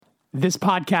This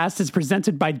podcast is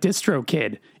presented by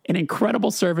DistroKid, an incredible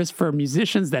service for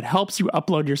musicians that helps you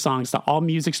upload your songs to all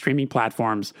music streaming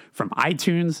platforms, from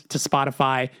iTunes to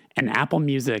Spotify and Apple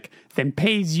Music, then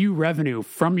pays you revenue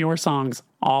from your songs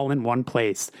all in one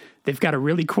place. They've got a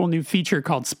really cool new feature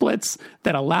called Splits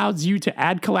that allows you to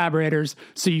add collaborators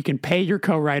so you can pay your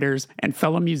co-writers and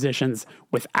fellow musicians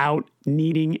without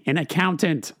needing an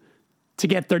accountant. To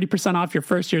get 30% off your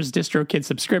first year's DistroKid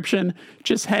subscription,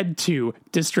 just head to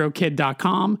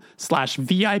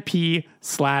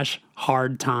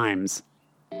distrokid.com/VIP/hard times.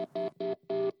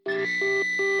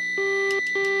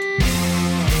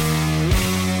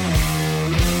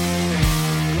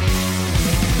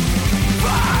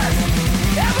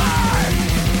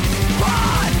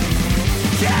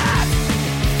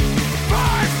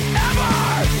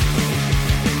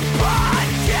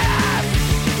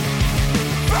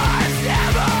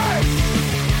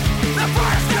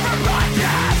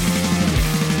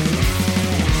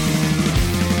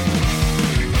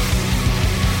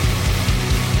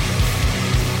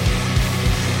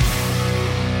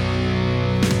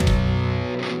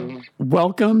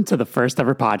 Welcome to the first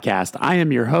ever podcast. I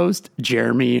am your host,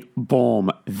 Jeremy Bohm.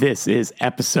 This is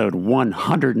episode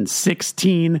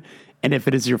 116. And if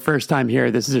it is your first time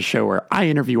here, this is a show where I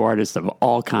interview artists of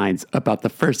all kinds about the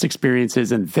first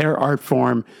experiences and their art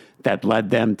form that led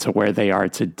them to where they are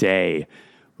today.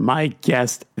 My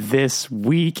guest this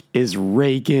week is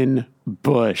Raygun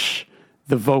Busch,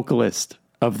 the vocalist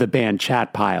of the band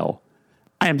Chat Pile.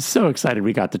 I am so excited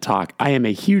we got to talk. I am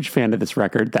a huge fan of this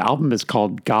record. The album is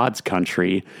called God's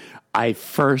Country. I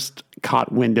first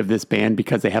caught wind of this band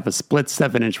because they have a split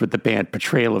 7-inch with the band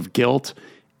Portrayal of Guilt,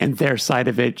 and their side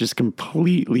of it just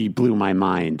completely blew my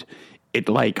mind. It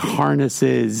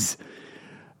harnesses,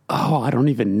 I don't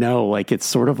even know, it's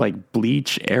sort of like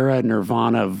Bleach era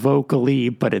Nirvana vocally,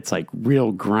 but it's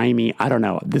real grimy. I don't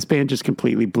know. This band just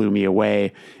completely blew me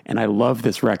away, and I love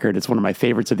this record. It's one of my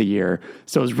favorites of the year.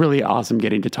 So it was really awesome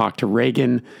getting to talk to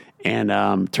Raygun,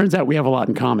 and turns out we have a lot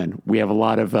in common. We have a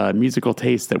lot of musical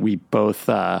tastes that we both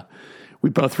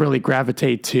really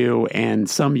gravitate to, and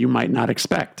some you might not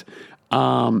expect.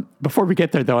 Before we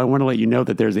get there, though, I want to let you know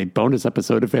that there's a bonus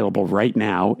episode available right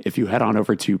now. If you head on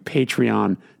over to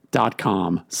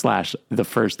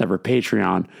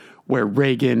patreon.com/thefirsteverpatreon, where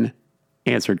Raygun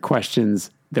answered questions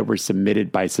that were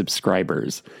submitted by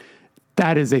subscribers.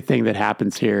 That is a thing that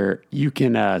happens here. You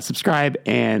can subscribe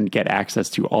and get access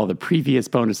to all the previous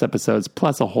bonus episodes,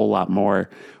 plus a whole lot more.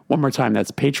 One more time,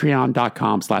 that's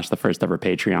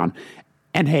patreon.com/thefirsteverpatreon.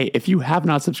 And hey, if you have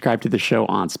not subscribed to the show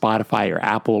on Spotify or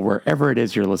Apple, wherever it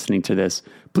is you're listening to this,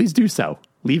 please do so.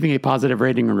 Leaving a positive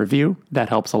rating and review, that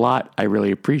helps a lot. I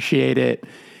really appreciate it.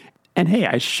 And hey,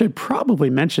 I should probably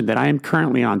mention that I am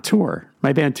currently on tour.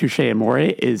 My band Touche Amore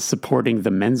is supporting the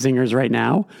Menzingers right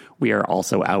now. We are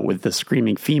also out with the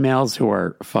Screaming Females, who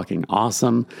are fucking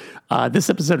awesome. This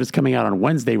episode is coming out on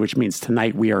Wednesday, which means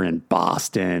tonight we are in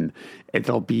Boston.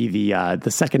 It'll be the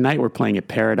second night we're playing at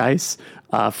Paradise.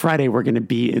 Friday, we're going to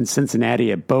be in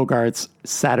Cincinnati at Bogart's.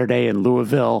 Saturday in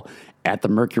Louisville at the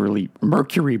Mercury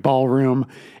Ballroom.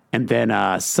 And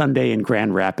then Sunday in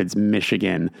Grand Rapids,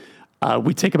 Michigan.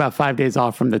 We take about 5 days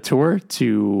off from the tour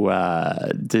to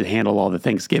handle all the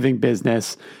Thanksgiving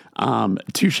business.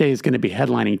 Touche is going to be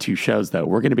headlining 2 shows, though.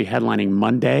 We're going to be headlining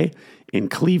Monday in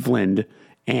Cleveland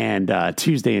and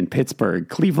Tuesday in Pittsburgh.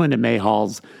 Cleveland at May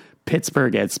Halls,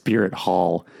 Pittsburgh at Spirit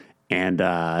Hall. And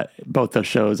both those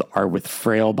shows are with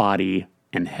Frail Body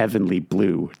and Heavenly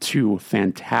Blue, 2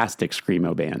 fantastic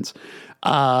screamo bands.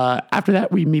 After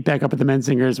that, we meet back up at the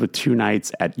Menzingers with 2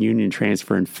 nights at Union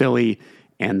Transfer in Philly,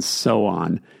 and so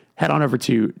on. Head on over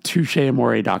to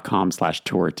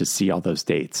toucheamore.com/tour to see all those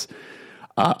dates.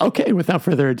 Okay, without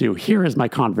further ado, here is my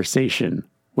conversation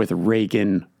with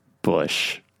Raygun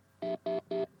Busch.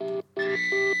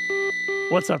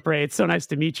 What's up, Ray? It's so nice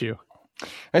to meet you.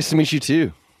 Nice to meet you,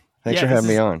 too. Thanks for having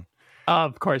me on.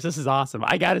 Of course, this is awesome.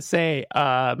 I got to say,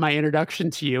 my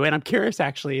introduction to you, and I'm curious,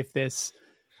 actually, if this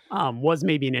was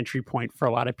maybe an entry point for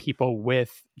a lot of people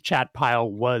with Chat Pile,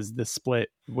 was the split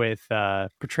with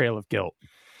Portrayal of Guilt.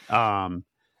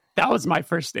 That was my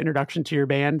first introduction to your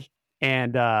band,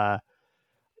 and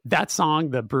that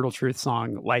song, the Brutal Truth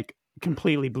song,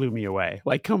 completely blew me away.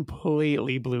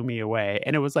 Completely blew me away.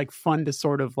 And it was fun to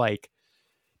sort of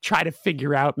try to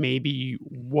figure out maybe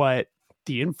what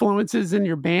the influences in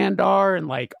your band are.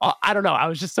 And I don't know, I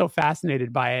was just so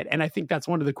fascinated by it. And I think that's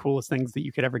one of the coolest things that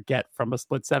you could ever get from a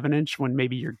split 7-inch, when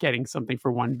maybe you're getting something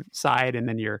for one side and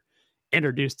then you're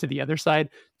introduced to the other side.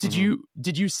 Did you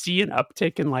see an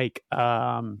uptick in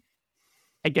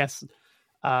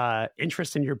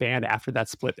interest in your band after that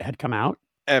split had come out?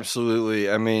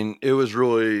 Absolutely. I mean, it was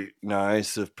really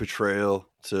nice of Portrayal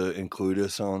to include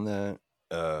us on that.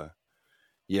 Uh,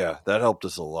 yeah, that helped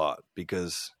us a lot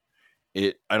because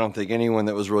I don't think anyone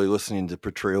that was really listening to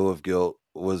Portrayal of Guilt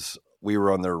we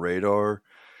were on their radar.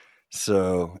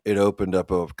 So it opened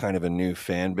up a kind of a new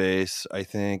fan base, I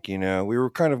think. We were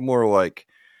kind of more like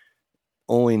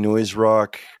only noise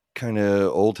rock kind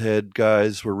of old head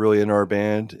guys were really in our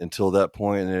band until that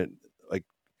point, and it like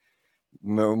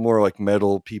more like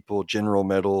metal people, general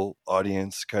metal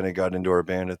audience kind of got into our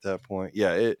band at that point.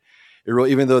 Yeah, it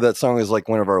really, even though that song is like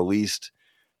one of our least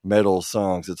metal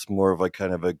songs, it's more of like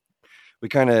kind of a we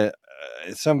kind of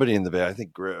somebody in the band, I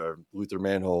think Luther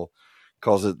Manhole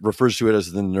refers to it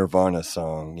as the Nirvana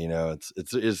song.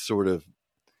 It's sort of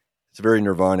it's very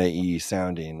Nirvana-y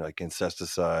sounding, like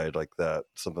Incesticide, like that.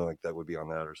 Something like that would be on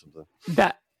that or something.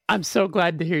 That I'm so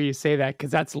glad to hear you say that, because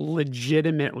that's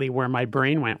legitimately where my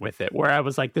brain went with it. Where I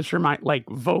was like,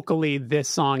 vocally, this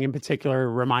song in particular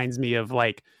reminds me of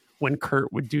like when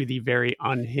Kurt would do the very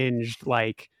unhinged,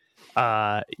 like,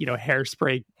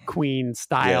 Hairspray Queen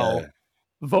style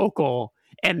vocal,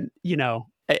 and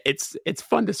it's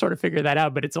fun to sort of figure that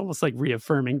out, but it's almost like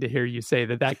reaffirming to hear you say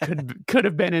that could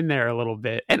have been in there a little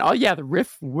bit. And the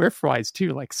riff wise too,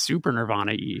 like super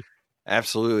Nirvana-y.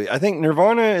 Absolutely. I think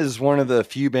Nirvana is one of the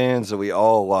few bands that we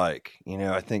all like.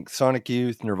 I think Sonic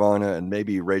Youth, Nirvana, and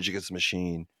maybe Rage Against the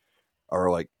Machine are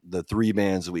like the three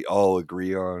bands that we all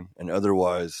agree on. And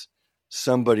otherwise,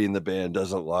 somebody in the band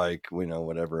doesn't like,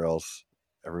 whatever else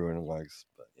everyone likes.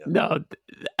 But yeah. No,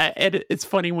 it's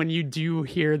funny when you do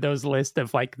hear those lists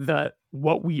of like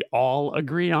what we all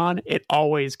agree on, it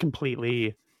always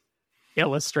completely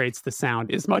illustrates the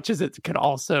sound, as much as it could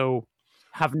also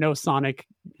have no sonic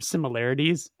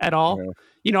similarities at all.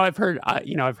 Yeah. I've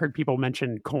heard people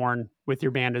mention Korn with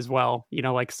your band as well,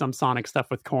 like some sonic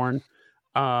stuff with Korn.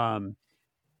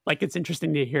 Like, it's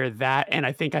interesting to hear that. And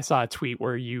I think I saw a tweet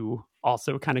where you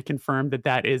also kind of confirmed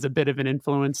that is a bit of an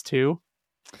influence too.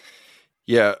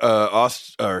 Yeah.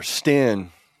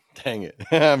 Stan, dang it.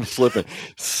 I'm slipping.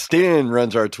 Stan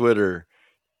runs our Twitter,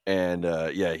 and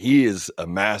he is a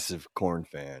massive Korn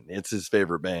fan. It's his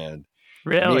favorite band.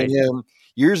 Really? Me and him,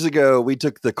 years ago, we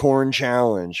took the Korn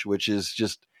Challenge, which is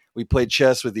just we played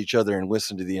chess with each other and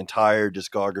listened to the entire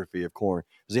discography of Korn,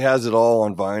 because he has it all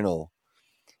on vinyl.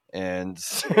 And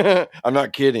I'm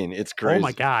not kidding, it's crazy. Oh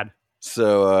my god!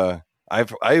 So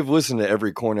I've listened to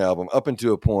every Korn album up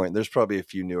until a point. There's probably a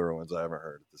few newer ones I haven't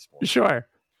heard at this point. Sure,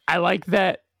 I like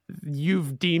that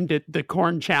you've deemed it the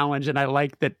Korn Challenge, and I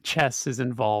like that chess is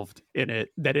involved in it.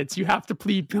 That it's you have to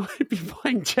be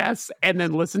playing chess and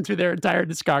then listen to their entire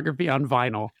discography on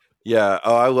vinyl. Yeah,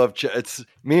 I love chess. It's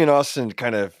me and Austin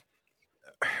kind of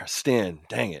Stan.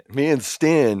 Dang it, me and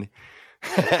Stan.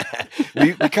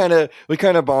 we kind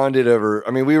of bonded over.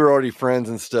 I mean, we were already friends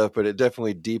and stuff, but it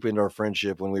definitely deepened our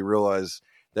friendship when we realized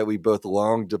that we both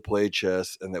longed to play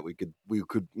chess and that we could.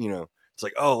 It's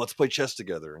like, oh, let's play chess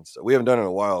together and stuff. We haven't done it in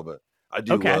a while, but I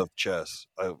do love chess.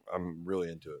 I'm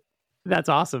really into it. That's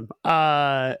awesome.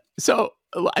 So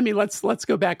I mean, let's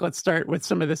go back. Let's start with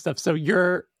some of this stuff. So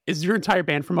is your entire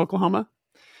band from Oklahoma?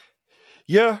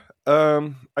 Yeah.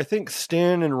 I think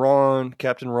Stan and Ron,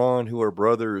 Captain Ron, who are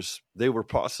brothers, they were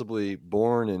possibly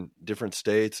born in different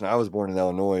states. And I was born in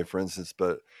Illinois, for instance,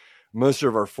 but most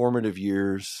of our formative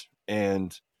years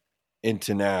and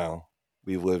into now,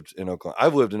 we've lived in Oklahoma.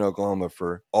 I've lived in Oklahoma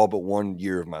for all but 1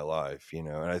 year of my life, and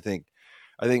I think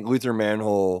Luther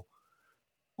Manhole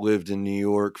lived in New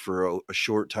York for a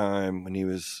short time when he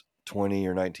was 20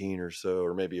 or 19 or so,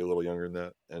 or maybe a little younger than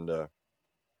that. And,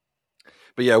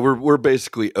 but yeah, we're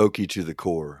basically Okie to the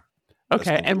core.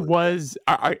 Okay. And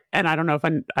and I don't know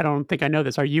I don't think I know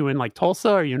this. Are you in like Tulsa?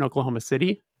 Or are you in Oklahoma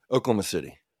City? Oklahoma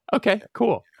City. Okay,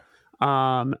 cool.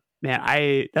 Man,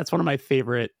 that's one of my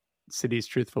favorite cities,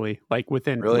 truthfully, like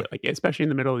really? like especially in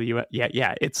the middle of the US.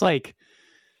 Yeah. It's like,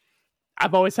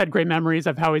 I've always had great memories.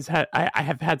 I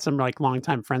have had some like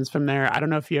longtime friends from there. I don't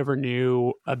know if you ever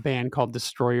knew a band called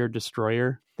Destroyer.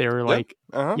 They were like,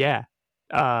 like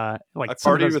I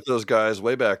partied with those guys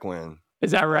way back when.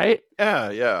 Is that right?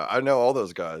 Yeah. I know all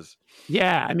those guys.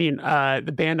 Yeah. I mean,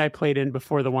 the band I played in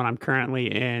before the one I'm currently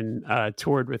in,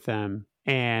 toured with them,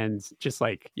 and just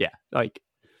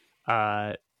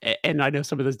and I know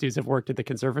some of those dudes have worked at the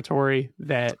conservatory.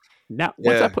 That now,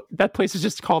 that place is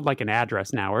just called like an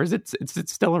address now, or is it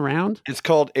still around? It's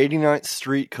called 89th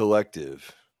Street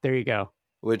Collective. There you go.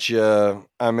 Which,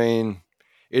 I mean,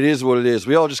 it is what it is.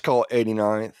 We all just call it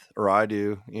 89th, or I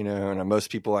do, and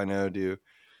most people I know do.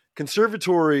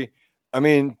 Conservatory, I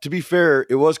mean, to be fair,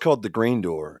 it was called the Green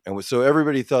Door. And so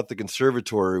everybody thought the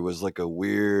conservatory was like a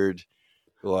weird,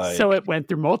 So Like, it went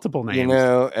through multiple names.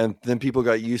 and then people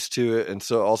got used to it. And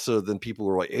so also then people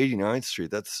were like 89th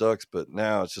Street, that sucks. But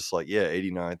now it's just like, yeah,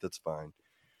 89th, that's fine.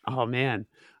 Oh man.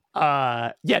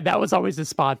 Yeah, that was always the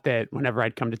spot that whenever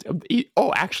I'd come to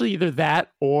actually either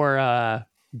that or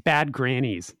Bad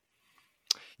Grannies.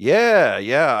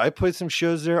 Yeah. I played some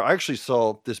shows there. I actually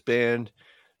saw this band.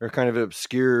 They're kind of an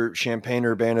obscure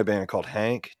Champaign-Urbana band called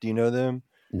Hank. Do you know them?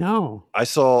 No. I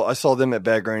saw them at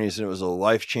Bad Grannies, and it was a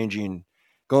life-changing.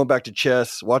 Going back to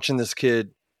chess, watching this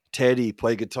kid Teddy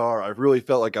play guitar, I really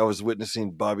felt like I was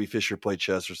witnessing Bobby Fischer play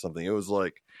chess or something. It was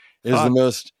the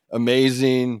most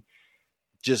amazing.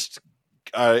 Just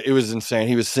it was insane.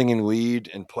 He was singing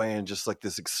lead and playing just like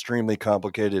this extremely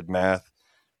complicated math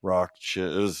rock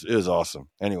shit. It was awesome.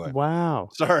 Anyway, Wow.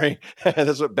 sorry.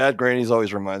 That's what Bad Grannies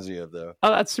always reminds me of, though.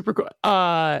 Oh, that's super cool.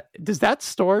 Does that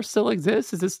store still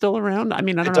exist? Is it still around? I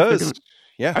mean, I don't It know if does.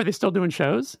 Yeah. Are they still doing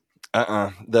shows?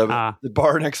 The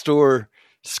bar next door,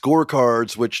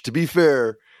 Scorecards, which to be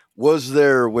fair was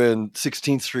there when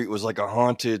 16th Street was like a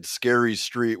haunted, scary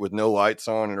street with no lights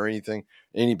on or anything,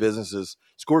 any businesses.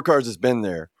 Scorecards has been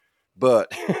there,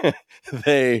 but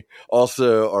they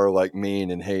also are like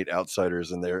mean and hate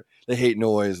outsiders, and they hate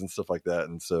noise and stuff like that,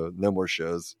 and so no more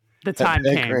shows. The time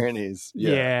came. Grannies.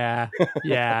 Yeah.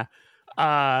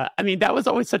 I mean, that was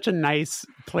always such a nice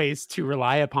place to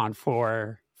rely upon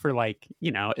for like,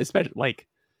 especially like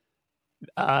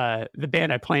the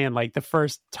band I play in, like the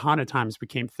first ton of times we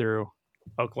came through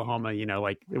Oklahoma,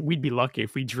 like we'd be lucky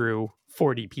if we drew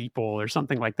 40 people or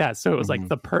something like that. So it was like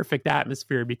the perfect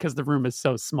atmosphere because the room is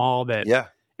so small that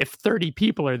if 30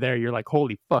 people are there, you're like,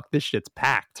 holy fuck, this shit's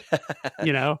packed,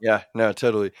 Yeah, no,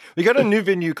 totally. We got a new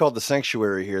venue called the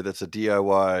Sanctuary here. That's a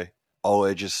DIY all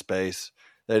ages space.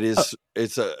 That is,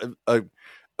 it's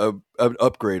an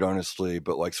upgrade, honestly,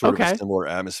 but like sort of a similar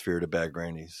atmosphere to Bad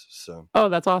Grannies. So,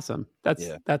 that's awesome. That's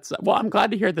well, I'm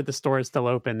glad to hear that the store is still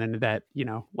open and that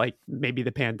like maybe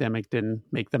the pandemic didn't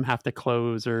make them have to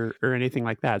close or anything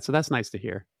like that. So that's nice to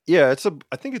hear. Yeah,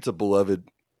 I think it's a beloved.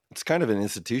 It's kind of an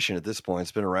institution at this point.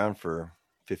 It's been around for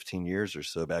 15 years or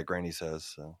so. Bad Grannies has.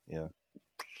 So yeah,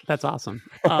 that's awesome.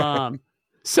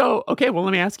 So, okay, well,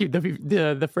 let me ask you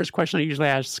the first question I usually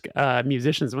ask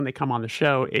musicians when they come on the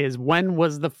show is, when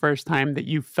was the first time that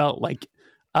you felt like,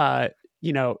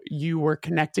 you were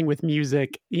connecting with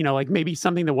music, like maybe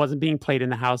something that wasn't being played in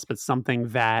the house, but something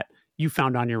that you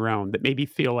found on your own that maybe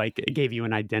feel like it gave you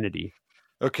an identity?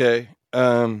 Okay.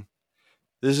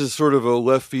 This is sort of a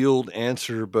left field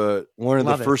answer, but one of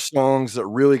the first songs that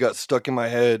really got stuck in my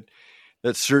head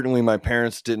that certainly my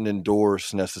parents didn't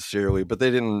endorse necessarily, but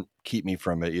they didn't keep me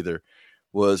from it either,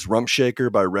 was Rump Shaker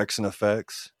by Rex and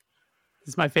Effects.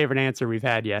 This is my favorite answer we've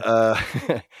had yet.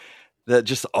 That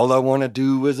just all I want to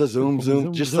do is a zoom,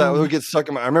 zoom. Just that would get stuck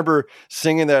in my. I remember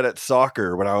singing that at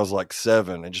soccer when I was like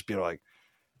 7 and just being like,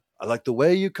 I like the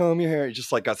way you comb your hair. It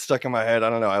just like got stuck in my head.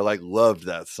 I don't know. I like loved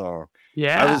that song.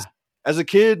 Yeah. As a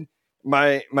kid,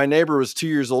 my neighbor was 2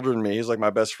 years older than me. He's like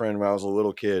my best friend when I was a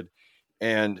little kid.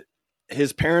 And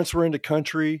his parents were into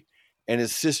country and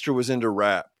his sister was into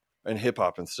rap and hip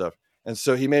hop and stuff. And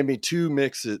so he made me 2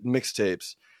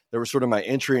 mixtapes that were sort of my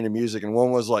entry into music. And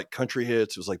one was like country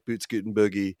hits. It was like Boot Scootin'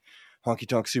 Boogie, Honky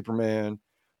Tonk Superman,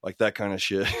 like that kind of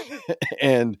shit.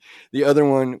 And the other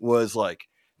one was like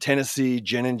Tennessee,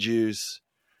 Gin and Juice,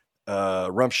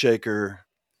 Rump Shaker,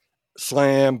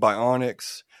 Slam by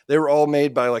Onyx. They were all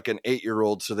made by like an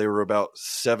 8-year-old. So they were about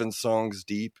 7 songs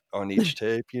deep on each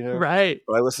tape, Right.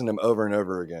 But I listened to them over and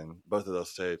over again, both of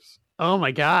those tapes. Oh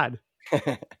my God.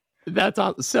 That's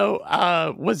awesome.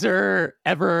 So, was there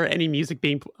ever any music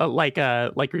being like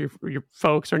your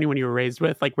folks or anyone you were raised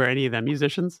with? Like, were any of them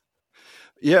musicians?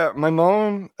 Yeah, my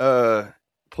mom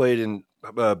played in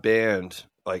a band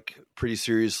like pretty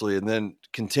seriously, and then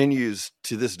continues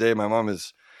to this day. My mom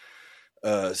is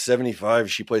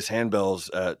 75. She plays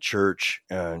handbells at church,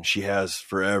 and she has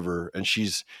forever. And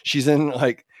she's in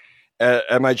like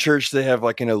at my church. They have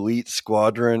like an elite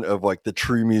squadron of like the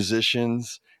true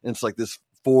musicians. And it's like this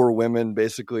 4 women,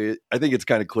 basically. I think it's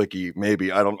kind of cliquey,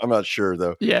 maybe. I'm not sure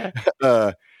though. Yeah.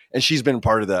 And she's been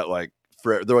part of that like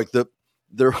forever.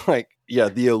 They're like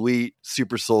the elite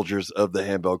super soldiers of the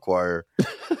handbell choir.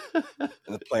 And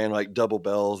they're playing like double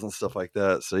bells and stuff like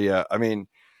that. So yeah, I mean,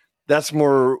 that's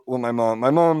more what my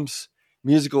mom's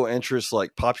musical interest,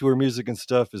 like popular music and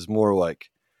stuff, is more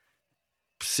like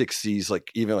 60s,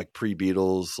 like even like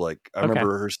pre-Beatles. Like I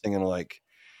remember her singing like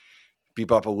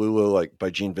Bebop-A-Lula, like by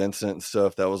Gene Vincent and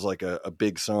stuff. That was like a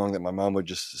big song that my mom would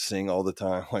just sing all the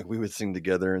time. Like we would sing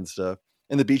together and stuff,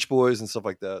 and the Beach Boys and stuff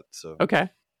like that. So okay,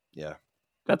 yeah.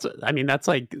 I mean, that's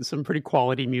like some pretty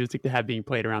quality music to have being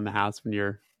played around the house when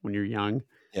you're young.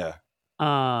 Yeah.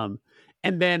 Um,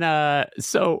 and then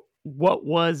so what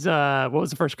was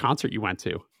the first concert you went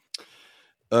to?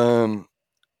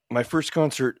 My first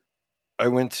concert I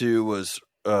went to was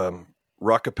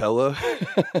Rockapella.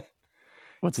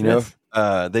 What's You know,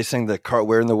 this? they sang the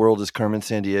 "Where in the World is Carmen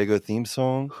Sandiego" theme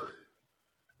song.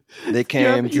 They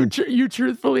came to You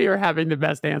truthfully are having the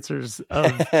best answers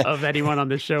of anyone on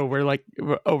the show. We're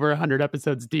over 100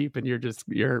 episodes deep, and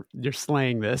you're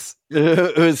slaying this.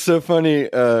 It was so funny.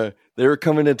 They were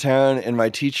coming to town, and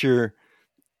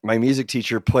my music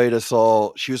teacher, played us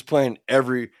all. She was playing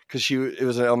because it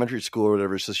was an elementary school or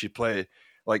whatever, so she played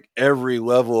like every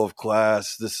level of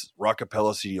class this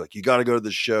Rockapella CD. Like, you got to go to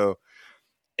the show,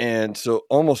 and so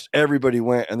almost everybody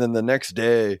went. And then the next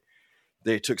day,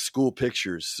 they took school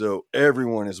pictures, so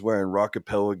everyone is wearing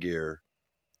Rockapella gear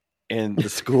in the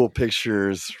school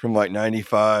pictures from like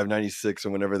 95, 96, or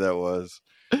whenever that was.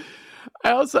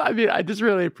 I mean, I just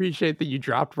really appreciate that you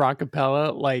dropped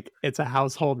Rockapella. Like, it's a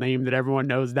household name that everyone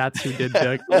knows. That's who did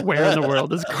the "Where in the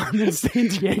World is Carmen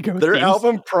Sandiego" Their themes.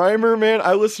 album Primer, man,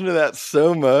 I listened to that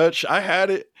so much. I had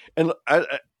it, and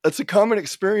it's a common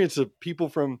experience of people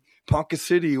from Ponca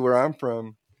City, where I'm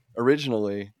from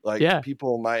originally. Like, Yeah.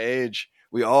 people my age,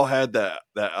 we all had that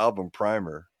album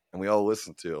Primer, and we all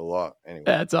listened to it a lot. Anyway,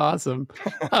 That's awesome.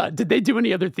 Did they do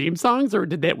any other theme songs, or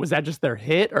was that just their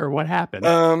hit, or what happened?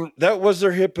 That was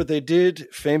their hit, but they did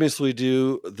famously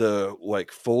do the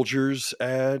like Folgers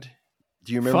ad.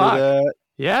 Do you remember Fuck. that?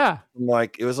 Yeah.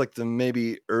 Like, it was like the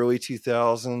maybe early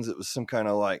 2000s. It was some kind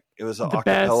of like, it was an The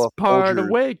acapella best part of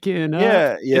Folgers. waking up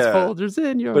Yeah, is yeah. Folgers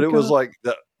in your But it was cup. like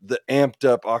the amped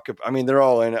up acapella. I mean, they're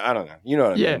all in it. I don't know. You know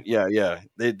what I Yeah. mean? Yeah.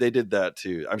 They did that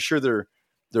too. I'm sure they're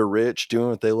rich doing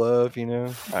what they love, you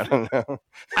know? I don't know.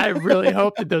 I really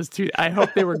hope that I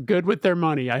hope they were good with their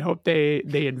money. I hope they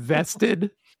invested.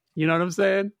 You know what I'm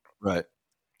saying? Right.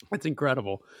 It's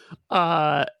incredible.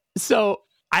 So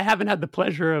I haven't had the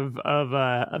pleasure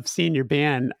of seeing your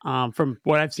band. From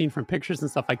what I've seen from pictures and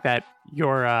stuff like that,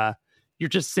 you're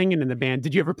just singing in the band.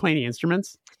 Did you ever play any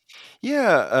instruments?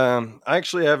 Yeah. I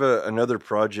actually have another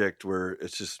project where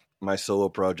it's just my solo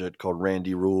project called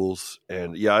Randy Rules.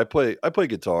 And yeah, I play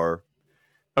guitar.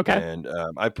 Okay. And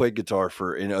I played guitar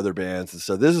in other bands, and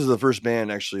so this is the first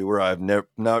band actually where I've never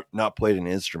not played an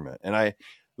instrument. And it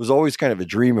was always kind of a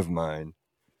dream of mine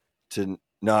to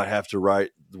not have to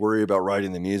worry about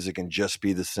writing the music and just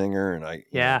be the singer. And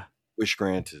wish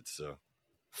granted. So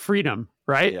freedom,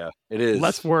 right? Yeah, it is.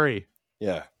 Less worry.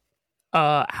 Yeah.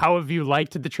 How have you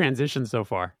liked the transition so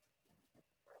far?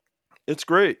 It's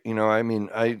great. I mean,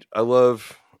 I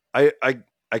love. I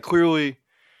clearly.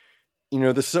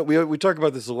 We talk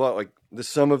about this a lot. Like, the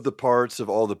sum of the parts of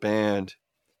all the band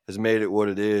has made it what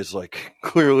it is. Like,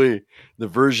 clearly, the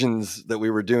versions that we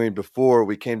were doing before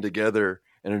we came together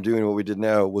and are doing what we did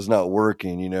now was not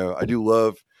working. I do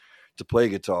love to play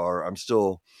guitar. I'm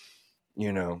still,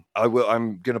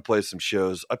 I'm gonna play some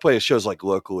shows. I play shows like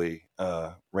locally,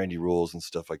 Randy Rules and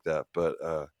stuff like that. But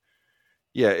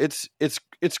yeah, it's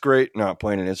great not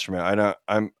playing an instrument.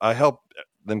 I help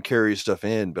them carry stuff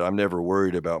in, but I'm never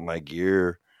worried about my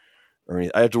gear or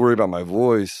anything. I have to worry about my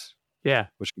voice,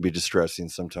 which can be distressing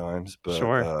sometimes. But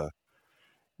sure.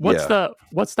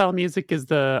 What style of music is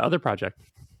the other project?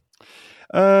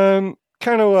 Kind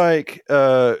of like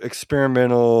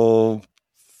experimental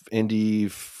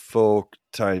indie folk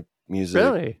type music.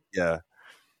 Really? Yeah,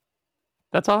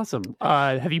 that's awesome.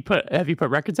 Have you put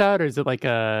records out, or is it like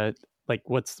how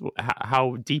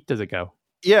deep does it go?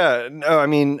 Yeah, no, I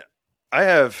mean, I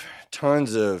have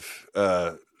tons of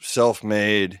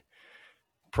self-made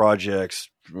projects,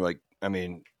 like, I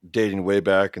mean, dating way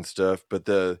back and stuff. But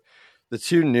the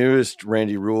two newest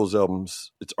Randy Rules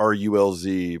albums, it's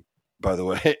RULZ, by the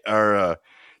way,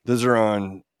 those are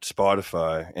on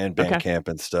Spotify and Bandcamp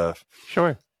and stuff.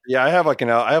 Sure. Yeah, I have like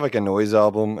a noise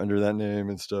album under that name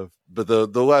and stuff. But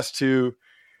the last two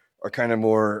are kind of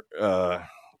more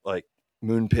like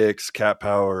Moonpix, Cat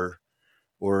Power,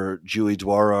 or Julie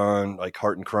Dwaron, like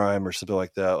Heart and Crime or something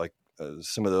like that. Like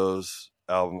some of those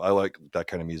albums, I like that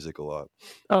kind of music a lot.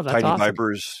 Oh, that's Tiny awesome.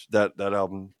 Vipers, that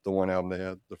album, the one album they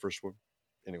had, the first one.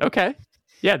 Anyway. Okay.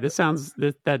 Yeah,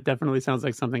 that definitely sounds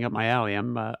like something up my alley.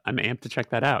 I'm amped to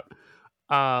check that out.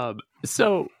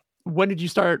 So when did you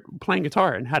start playing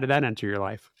guitar, and how did that enter your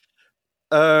life?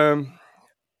 When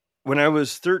I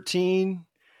was 13,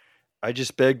 I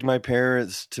just begged my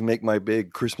parents to make my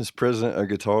big Christmas present a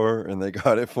guitar, and they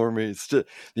got it for me. It's still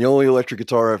the only electric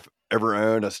guitar I've ever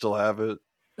owned. I still have it.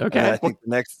 Okay. And I think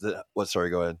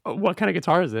sorry, go ahead. What kind of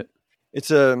guitar is it?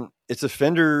 It's a It's a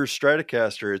Fender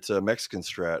Stratocaster. It's a Mexican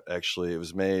Strat. Actually, it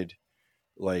was made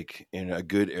like in a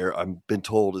good era. I've been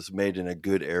told it's made in a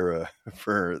good era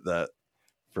for the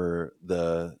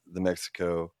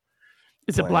Mexico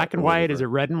Is it plant black or and white? Is whatever.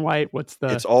 it red and white? What's the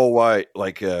It's all white,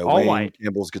 like all Wayne white?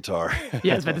 Campbell's guitar.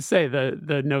 Yeah, I was about to say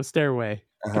the No Stairway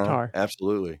guitar.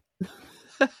 Absolutely.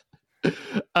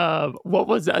 What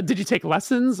was? Did you take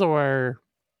lessons or?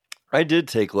 I did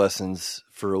take lessons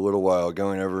for a little while,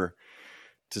 going over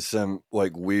to some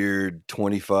like weird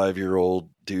 25-year-old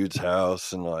dude's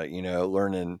house and like,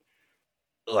 learning,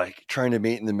 like trying to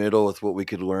meet in the middle with what we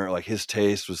could learn. Like his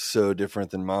taste was so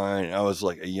different than mine. I was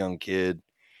like a young kid,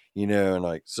 and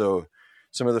like, so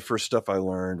some of the first stuff I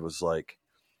learned was like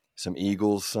some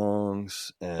Eagles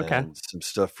songs Okay. and some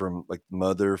stuff from like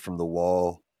Mother from The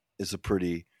Wall is a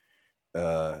pretty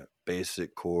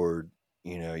basic chord.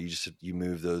 You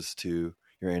move those two,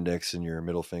 your index and your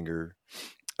middle finger,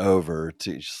 over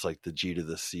to just like the G to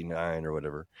the C9 or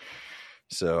whatever.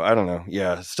 So I don't know.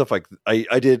 Yeah, stuff like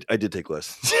I did take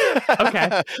lessons.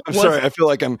 Okay. I'm sorry. I feel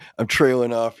like I'm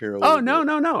trailing off here a little bit.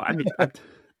 No. I mean,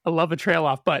 I love a trail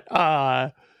off, but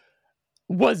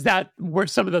were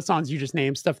some of the songs you just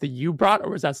named stuff that you brought, or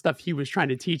was that stuff he was trying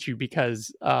to teach you?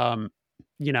 Because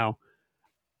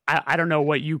I don't know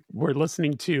what you were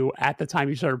listening to at the time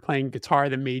you started playing guitar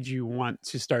that made you want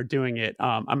to start doing it.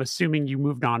 I'm assuming you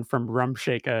moved on from Rum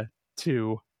Shaker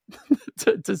to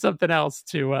to something else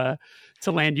to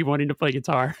land you wanting to play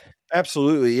guitar.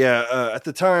 Absolutely, yeah. At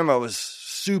the time, I was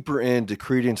super into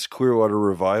Creedence Clearwater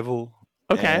Revival,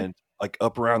 Okay, and like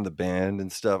Up Around the Band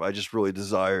and stuff. I just really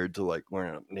desired to like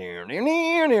learn.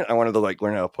 I wanted to like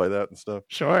learn how to play that and stuff.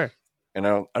 sure. And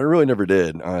I really never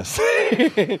did,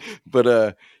 honestly.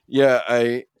 But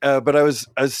but I was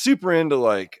super into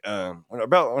like when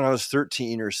I was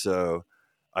 13 or so,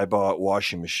 I bought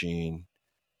Washing Machine.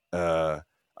 I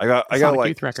got Sonic like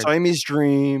Youth record. Siamese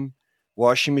Dream,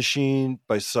 Washing Machine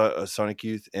by Sonic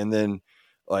Youth, and then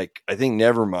like I think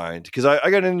Nevermind, because I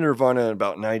got into Nirvana in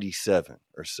about 97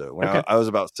 or so when Okay. I was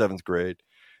about 7th grade.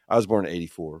 I was born in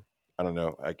 84. I don't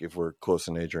know like if we're close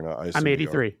in age or not. I'm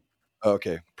 83.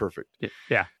 Okay, perfect.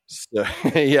 Yeah. So,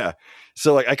 yeah.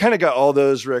 So like I kind of got all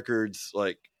those records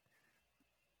like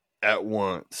at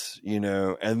once,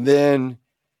 and then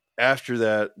after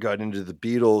that got into the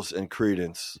Beatles and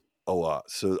Creedence a lot.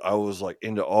 So I was like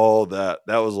into all that.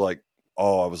 That was like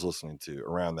all I was listening to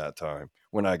around that time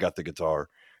when I got the guitar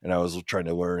and I was trying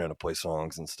to learn how to play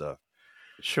songs and stuff.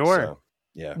 Sure. So,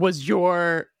 yeah. Was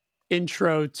your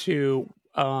intro to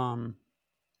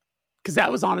because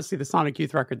that was honestly the Sonic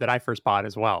Youth record that I first bought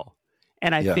as well.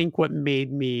 And I think what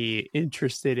made me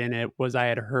interested in it was I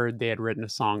had heard they had written a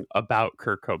song about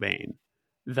Kurt Cobain,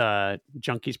 the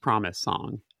Junkie's Promise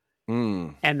song.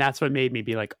 Mm. And that's what made me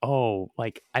be like, oh,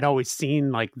 like I'd always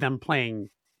seen like them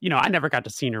playing, I never got to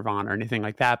see Nirvana or anything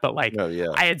like that. But like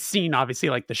I had seen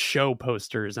obviously like the show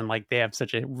posters and like they have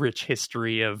such a rich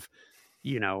history of,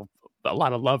 a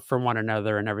lot of love for one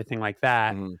another and everything like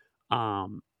that.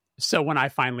 Mm-hmm. So when I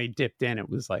finally dipped in, it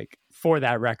was like for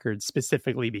that record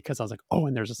specifically because I was like, oh,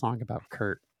 and there's a song about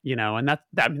Kurt, and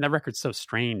that record's so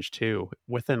strange too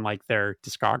within like their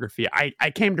discography. I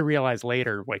came to realize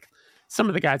later, like some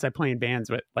of the guys I play in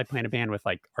bands with, like playing a band with,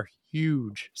 like are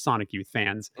huge Sonic Youth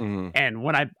fans. Mm-hmm. And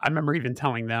when I remember even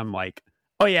telling them like,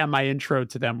 oh yeah, my intro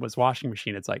to them was Washing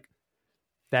Machine. It's like,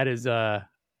 that is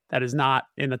not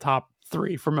in the top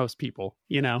 3 for most people,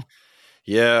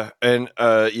 Yeah, and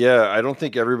I don't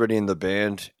think everybody in the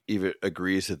band even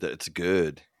agrees that it's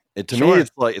good. And to me,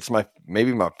 it's like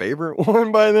maybe my favorite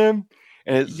one by them,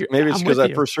 and maybe it's because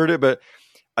I first heard it, but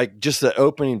I just the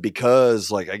opening,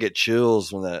 because like I get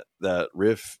chills when that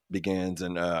riff begins,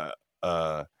 and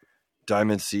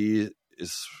Diamond Sea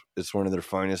is one of their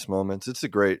finest moments. It's a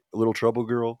great Little Trouble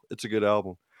Girl. It's a good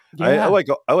album. Yeah.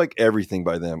 I like everything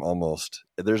by them almost.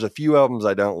 There's a few albums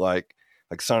I don't like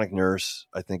Sonic Nurse,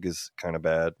 I think is kind of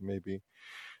bad, maybe.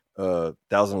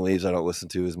 Thousand Leaves I don't listen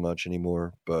to as much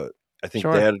anymore, but I think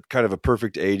they had kind of a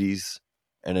perfect 80s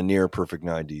and a near perfect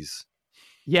 90s.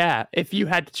 Yeah, if you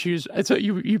had to choose, so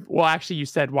you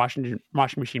said Washing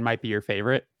Machine might be your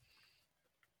favorite.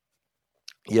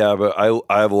 Yeah, but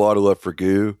I have a lot of love for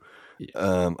Goo.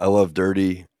 I love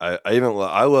Dirty. I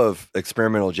love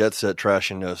Experimental Jet Set, Trash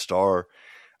and No Star.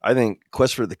 I think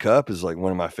Quest for the Cup is like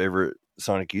one of my favorite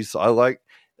Sonic Youth. So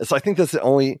I think that's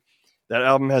that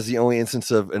album has the only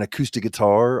instance of an acoustic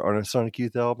guitar on a Sonic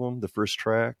Youth album, the first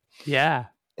track. Yeah.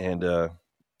 And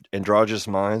Androgynous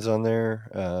Minds on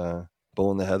there,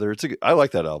 Bull in the Heather. I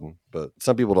like that album, but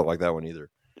some people don't like that one either.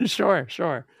 Sure.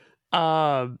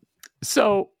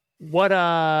 So what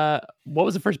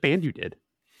was the first band you did?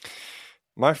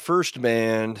 My first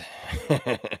band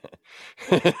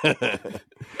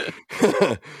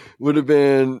would have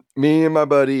been me and my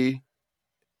buddy,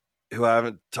 who I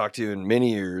haven't talked to in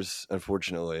many years,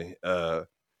 unfortunately. We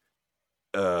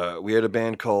had a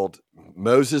band called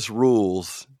Moses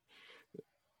Rules.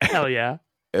 Hell yeah.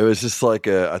 It was just like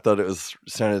I thought it was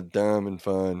sounded dumb and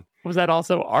fun. Was that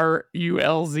also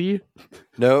RULZ?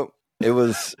 No, it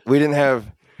was. We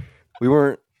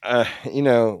weren't.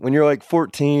 When you're like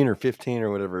 14 or 15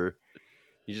 or whatever,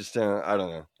 you just I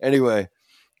don't know. Anyway,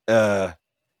 and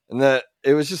that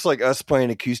it was just like us playing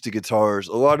acoustic guitars.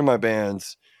 A lot of my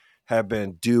bands have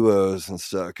been duos and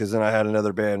stuff. Because then I had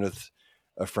another band with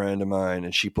a friend of mine,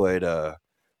 and she played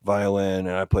violin,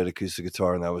 and I played acoustic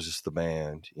guitar, and that was just the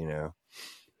band.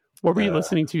 What were you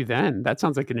listening to then? That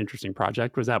sounds like an interesting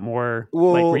project. Was that more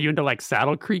Well, were you into like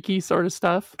Saddle Creaky sort of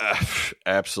stuff?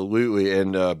 Absolutely.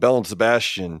 And Bell and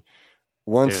Sebastian.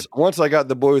 Once I got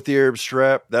The Boy with the Arab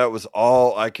Strap, that was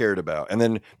all I cared about. And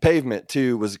then Pavement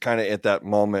too was kind of at that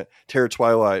moment. Terror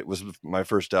Twilight was my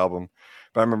first album,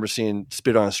 but I remember seeing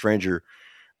Spit on a Stranger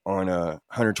on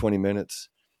 120 Minutes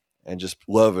and just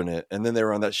loving it. And then they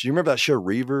were on that. You remember that show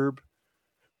Reverb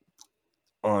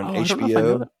on HBO? I don't know if I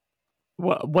know that.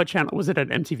 What channel was it? An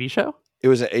MTV show? It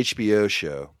was an HBO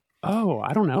show. Oh,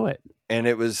 I don't know it. And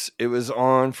it was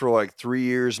on for like 3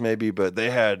 years maybe, but they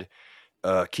had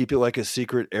Keep It Like a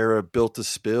Secret era Built to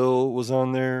Spill was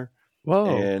on there.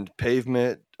 Whoa. And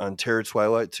Pavement on Terror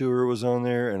Twilight Tour was on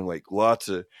there. And like lots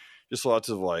of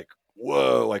like,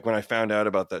 whoa. Like when I found out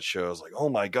about that show, I was like, oh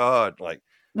my God. Like,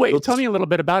 wait, tell me a little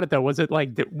bit about it though. Was it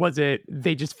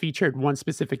they just featured one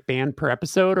specific band per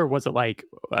episode, or was it like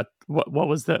what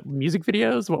was the music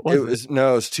videos? What was it?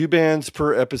 No, it was 2 bands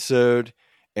per episode,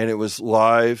 and it was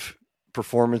live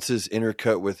performances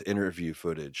intercut with interview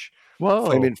footage. Whoa.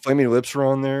 Flaming Lips were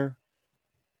on there,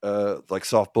 like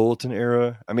Soft Bulletin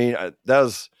era. I mean, that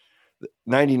was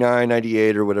 99,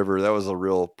 98 or whatever. That was a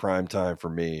real prime time for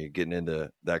me getting into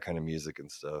that kind of music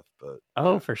and stuff. But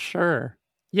for sure.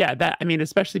 Yeah,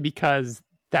 especially because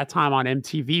that time on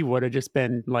MTV would have just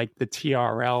been like the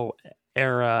TRL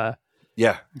era.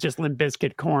 Yeah. Just Limp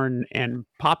Bizkit, Korn, and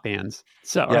pop bands.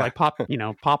 So, or like pop,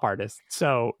 pop artists.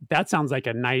 So that sounds like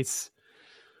a nice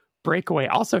breakaway.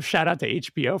 Also, shout out to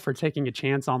HBO for taking a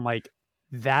chance on like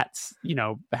that's,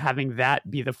 having that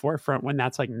be the forefront when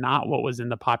that's like not what was in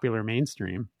the popular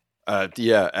mainstream.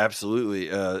 Yeah,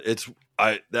 absolutely. I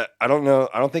don't know.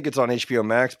 I don't think it's on HBO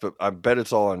Max, but I bet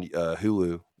it's all on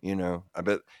Hulu. I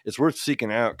bet it's worth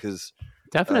seeking out because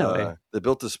definitely the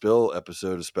Built to Spill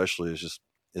episode, especially,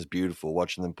 is beautiful.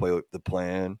 Watching them play the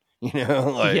Plan,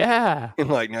 like in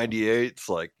like '98,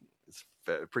 it's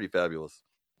pretty fabulous.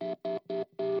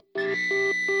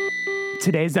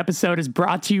 Today's episode is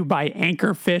brought to you by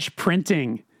Anchorfish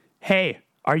Printing. Hey,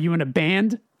 are you in a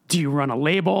band? Do you run a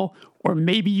label? Or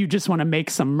maybe you just want to make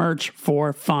some merch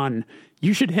for fun?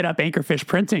 You should hit up Anchorfish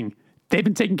Printing. They've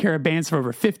been taking care of bands for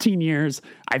over 15 years.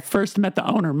 I first met the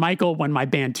owner, Michael, when my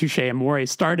band Touche Amore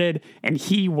started, and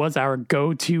he was our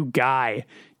go-to guy.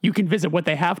 You can visit what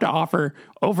they have to offer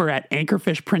over at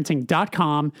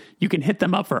anchorfishprinting.com. You can hit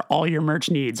them up for all your merch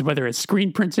needs, whether it's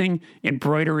screen printing,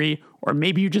 embroidery, or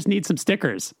maybe you just need some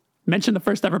stickers. Mention the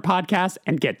First Ever Podcast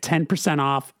and get 10%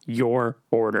 off your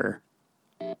order.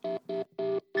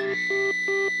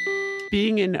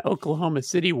 Being in Oklahoma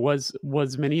City, was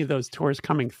many of those tours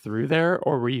coming through there,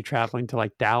 or were you traveling to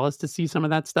like Dallas to see some of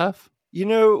that stuff?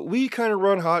 We kind of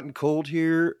run hot and cold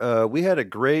here. We had a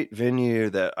great venue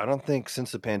that I don't think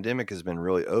since the pandemic has been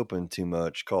really open too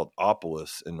much called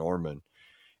Opolis in Norman.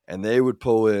 And they would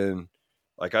pull in,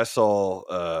 like I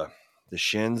saw the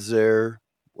Shins there,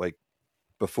 like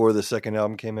before the second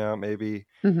album came out, maybe.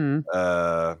 Mm-hmm.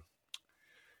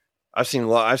 I've seen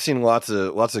lots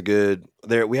of good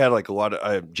there. We had like a lot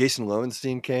of Jason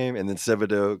Lowenstein came, and then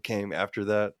Sevedo came after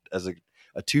that as a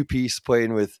 2-piece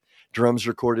playing with drums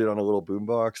recorded on a little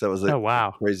boombox. That was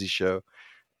a crazy show.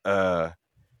 But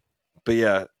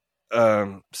yeah,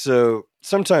 so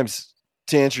sometimes,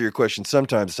 to answer your question,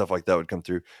 sometimes stuff like that would come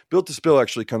through. Built to Spill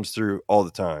actually comes through all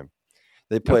the time.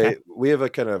 They play. Okay. We have a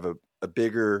kind of a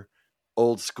bigger,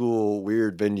 old school,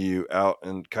 weird venue out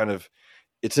and kind of.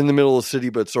 It's in the middle of the city,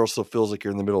 but it also feels like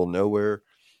you're in the middle of nowhere,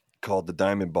 called the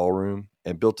Diamond Ballroom.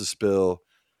 And Built to Spill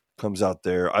comes out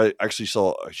there. I actually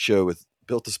saw a show with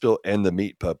Built to Spill and the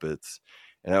Meat Puppets,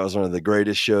 and that was one of the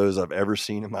greatest shows I've ever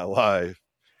seen in my life.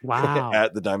 Wow.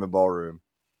 At the Diamond Ballroom.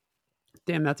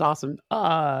 Damn, that's awesome.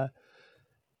 And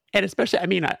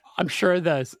especially, I'm sure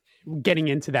getting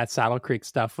into that Saddle Creek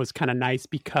stuff was kind of nice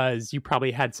because you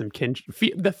probably had some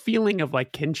the feeling of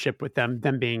like kinship with them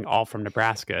being all from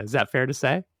Nebraska. Is that fair to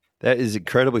say? That is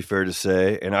incredibly fair to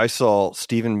say. And I saw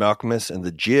Stephen Malcolmus and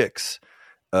the Jicks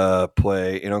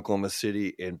play in Oklahoma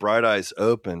City, and Bright Eyes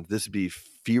opened. This would be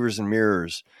Fevers and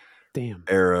Mirrors Damn.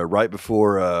 era, right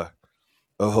before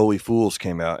Oh Holy Fools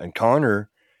came out. And Connor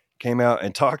came out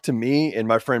and talked to me and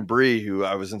my friend Bree, who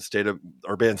I was in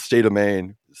our band State of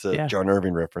Maine. It's a John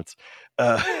Irving reference.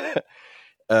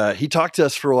 He talked to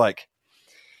us for like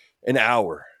an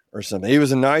hour or something. He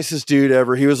was the nicest dude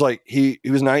ever. He was like, he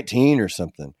was 19 or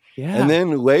something. Yeah. And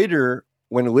then later,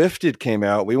 when Lifted came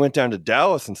out, we went down to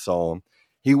Dallas and saw him.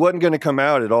 He wasn't going to come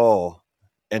out at all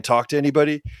and talk to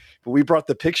anybody, but we brought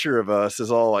the picture of us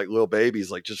as all like little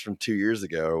babies, like just from 2 years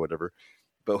ago or whatever.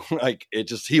 But like,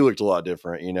 he looked a lot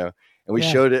different, you know, and we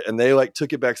showed it, and they like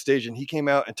took it backstage, and he came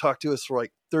out and talked to us for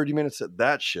like 30 minutes at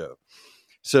that show.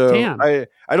 So I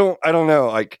don't know.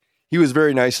 Like, he was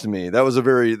very nice to me. That was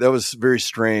very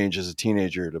strange as a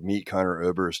teenager to meet Connor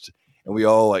Oberst, and we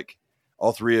all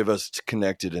three of us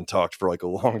connected and talked for like a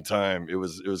long time. It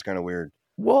was kind of weird.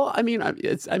 Well, I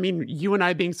mean, you and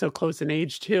I being so close in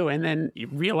age too, and then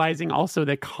realizing also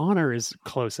that Connor is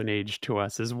close in age to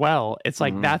us as well. It's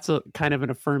like, that's a kind of an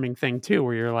affirming thing too,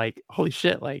 where you're like, holy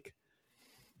shit, like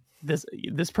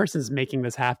this person's making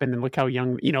this happen, and look how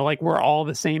young, you know, like we're all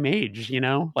the same age, you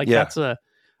know, like that's a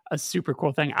super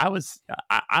cool thing.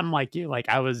 I'm like you, like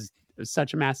I was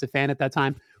such a massive fan at that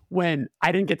time when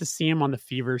I didn't get to see him on the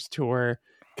Fevers tour.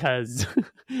 Because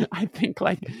I think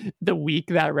like the week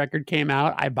that record came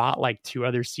out, I bought like 2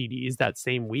 other CDs that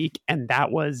same week. And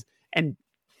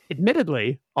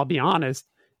admittedly, I'll be honest,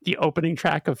 the opening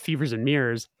track of Fevers and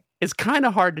Mirrors is kind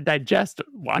of hard to digest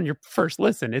on your first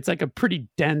listen. It's like a pretty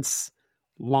dense,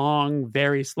 long,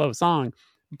 very slow song.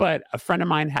 But a friend of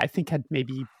mine, I think, had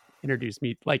maybe introduced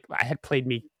me, like I had played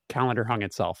me Calendar Hung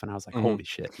Itself. And I was like, holy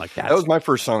shit. Like that was my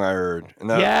first song I heard. And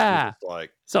that was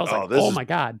like, so I was like, oh my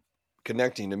God.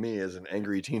 Connecting to me as an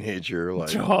angry teenager,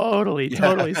 like totally.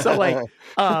 So like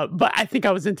but I think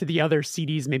I was into the other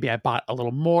CDs. Maybe I bought a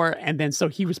little more, and then so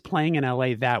he was playing in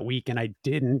LA that week and I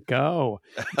didn't go.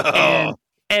 And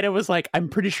it was like, I'm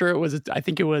pretty sure I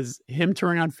think it was him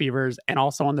touring on Fevers, and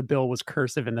also on the bill was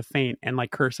Cursive and The Faint, and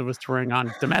like Cursive was touring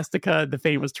on Domestica, The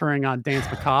Faint was touring on Dance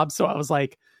Macabre. So I was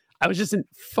like, I was just a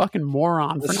fucking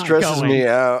moron for not going. It stresses me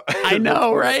out. I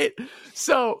know, right?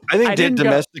 So I think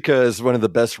Domestica is one of the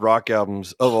best rock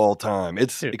albums of all time.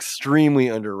 It's extremely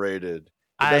underrated.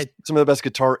 Some of the best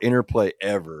guitar interplay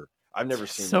ever. I've never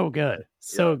seen so good.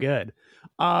 So good.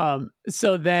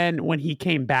 So then when he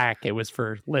came back, it was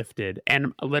for Lifted,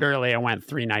 and literally I went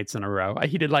 3 nights in a row.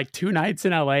 He did like 2 nights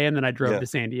in LA, and then I drove to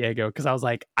San Diego because I was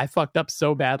like, I fucked up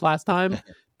so bad last time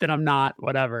that I'm not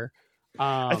whatever.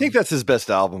 I think that's his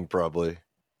best album, probably.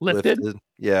 Lifted?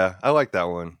 Yeah, I like that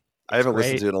one. I haven't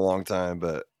listened to it in a long time,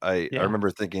 but I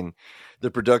remember thinking the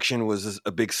production was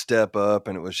a big step up,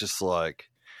 and it was just like,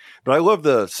 but I love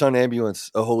the Sun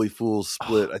Ambulance, A Holy Fools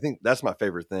split. I think that's my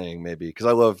favorite thing, maybe, because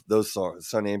I love those songs,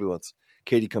 Sun Ambulance,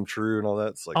 Katie Come True, and all that.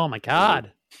 It's like, oh my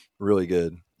God. Really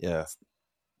good. Yeah.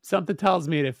 Something tells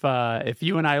me if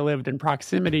you and I lived in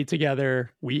proximity together,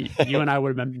 you and I would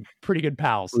have been pretty good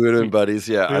pals. We would have been buddies.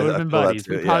 Yeah, we would have been buddies.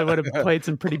 We probably would have played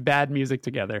some pretty bad music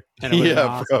together. And it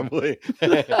awesome. Probably.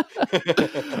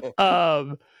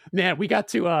 Man, we got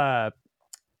to a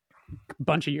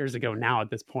bunch of years ago now. At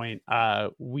this point,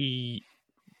 we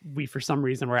for some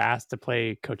reason were asked to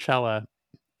play Coachella,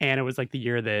 and it was like the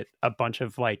year that a bunch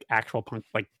of like actual punk,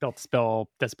 like Built to Spill,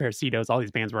 Desperacidos, all these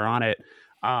bands were on it.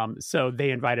 So they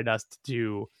invited us to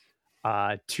do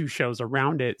 2 shows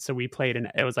around it. So we played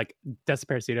it was like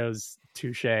Desperacidos,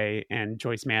 Touche, and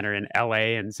Joyce Manor in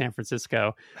LA and San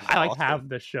Francisco. I like have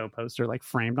the show poster like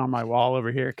framed on my wall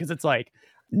over here, because it's like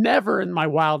never in my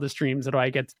wildest dreams did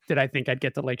I think I'd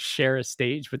get to like share a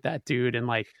stage with that dude. And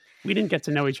like we didn't get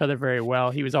to know each other very well.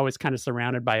 He was always kind of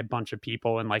surrounded by a bunch of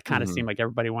people, and like kind of seemed like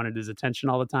everybody wanted his attention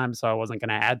all the time. So I wasn't going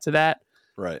to add to that.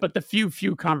 Right. But the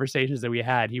few conversations that we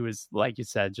had, he was, like you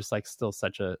said, just like still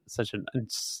such an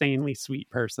insanely sweet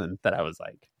person that I was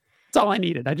like, that's all I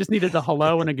needed. I just needed a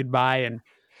hello and a goodbye. And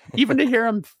even to hear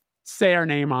him say our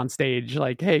name on stage,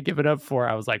 like, hey, give it up for,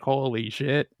 I was like, holy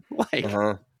shit. Like,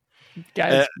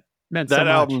 guys meant so much. That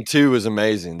album too was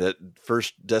amazing. That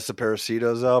first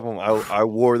Desperacidos album, I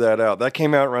wore that out. That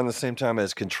came out around the same time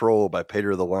as Control by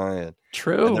Peter the Lion.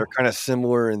 True. And they're kind of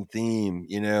similar in theme,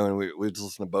 you know, and we just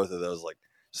listened to both of those like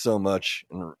so much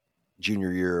in junior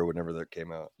year or whenever that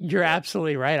came out. You're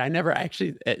absolutely right. I never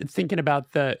actually thinking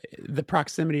about the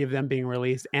proximity of them being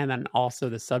released, and then also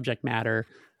the subject matter,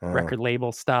 record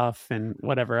label stuff and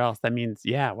whatever else. That means,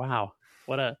 yeah, wow.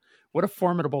 What a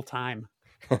formidable time.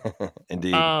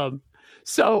 Indeed.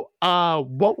 So,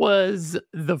 what was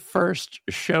the first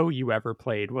show you ever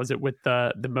played? Was it with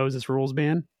the Moses Rules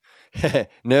band?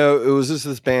 No, it was just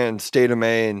this band, State of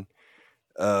Maine,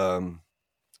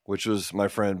 which was my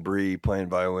friend Bree playing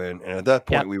violin. And at that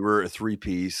point, Yep. we were a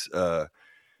three-piece.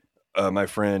 My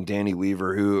friend Danny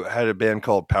Weaver, who had a band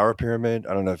called Power Pyramid.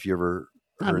 I don't know if you ever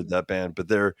heard that band, but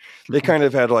they kind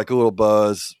of had like a little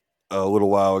buzz a little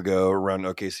while ago around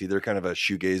OKC. They're kind of a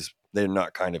shoegaze. They're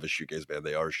not kind of a shoegaze band.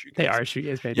 They are a shoegaze. They are a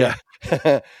shoegaze band. Yeah.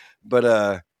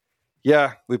 But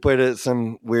yeah, we played at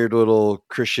some weird little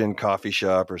Christian coffee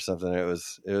shop or something. It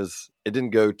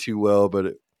didn't go too well, but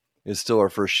it was still our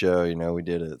first show. You know, we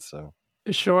did it. So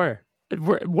Sure.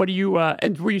 What do you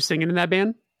and were you singing in that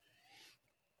band?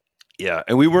 Yeah,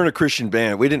 and we weren't a Christian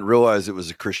band. We didn't realize it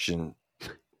was a Christian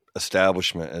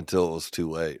establishment until it was too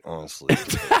late, honestly.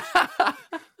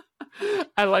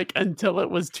 I like until it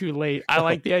was too late. I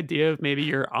like the idea of maybe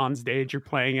you're on stage, you're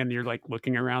playing, and you're like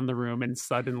looking around the room, and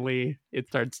suddenly it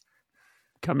starts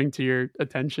coming to your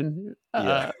attention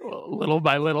little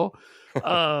by little.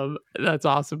 That's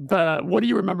awesome. But what do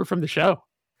you remember from the show?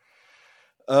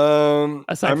 I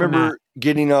remember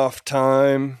getting off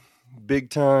time,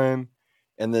 big time,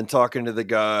 and then talking to the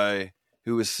guy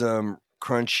who was some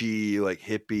crunchy, like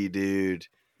hippie dude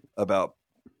about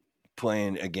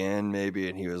playing again, maybe,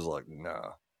 and he was like,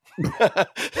 "Nah."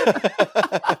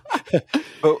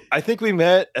 But I think we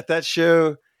met at that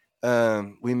show.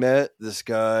 We met this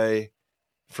guy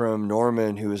from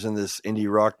Norman who was in this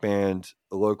indie rock band,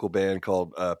 a local band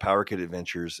called Power Kid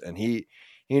Adventures, and he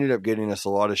ended up getting us a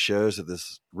lot of shows at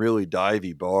this really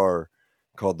divey bar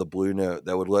called the Blue Note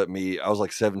that would let me. I was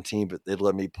like 17, but they'd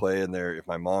let me play in there if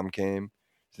my mom came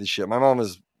to the show. My mom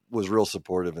was real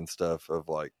supportive and stuff of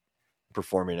like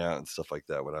performing out and stuff like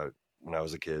that when I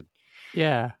was a kid.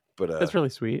 Yeah, but that's really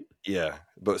sweet. Yeah,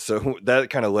 but so that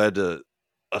kind of led to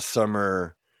a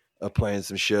summer of playing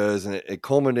some shows, and it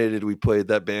culminated. We played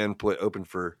that band opened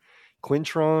for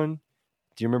Quintron.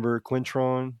 Do you remember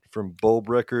Quintron from Bulb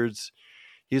Records?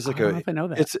 He's like I don't know if I know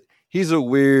that. He's a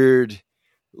weird,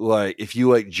 like if you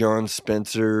like John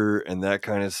Spencer and that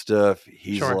kind of stuff,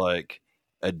 he's like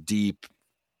a deep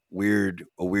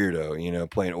weirdo, you know,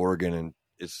 playing organ, and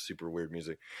it's super weird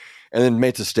music. And then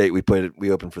Mates Estate,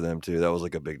 we opened for them too. That was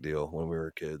like a big deal when we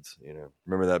were kids, you know.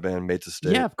 Remember that band, Mates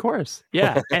Estate? Yeah, of course.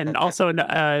 Yeah. And also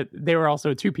they were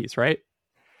also a two-piece, right?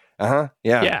 Yeah.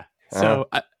 Yeah. So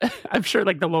I'm sure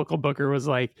like the local booker was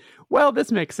like, well, this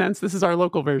makes sense. This is our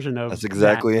local version of That's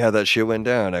exactly how that shit went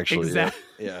down, actually. Exactly.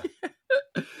 Yeah.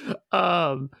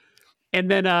 And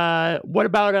then what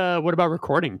about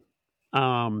recording?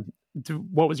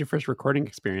 What was your first recording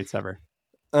experience ever?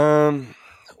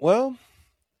 Well,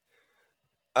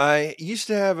 I used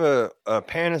to have a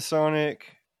Panasonic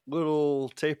little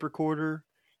tape recorder,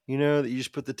 you know, that you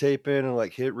just put the tape in and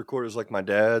like hit recorders like my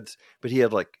dad's, but he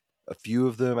had like a few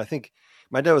of them. I think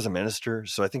my dad was a minister,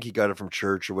 so I think he got it from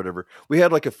church or whatever. We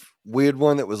had like we had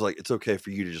one that was like, it's okay for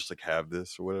you to just like have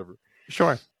this or whatever.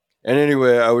 Sure. And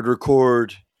anyway, I would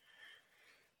record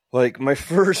like my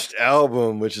first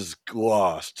album, which is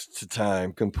lost to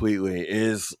time completely,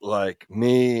 is like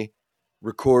me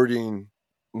recording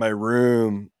my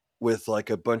room with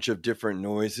like a bunch of different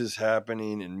noises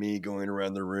happening and me going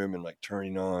around the room and like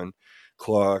turning on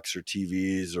clocks or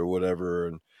TVs or whatever.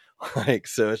 And like,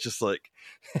 so it's just like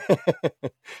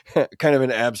kind of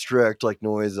an abstract like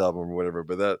noise album or whatever.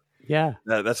 But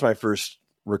that's my first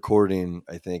recording,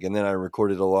 I think. And then I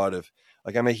recorded a lot of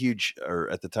like, I'm a huge, or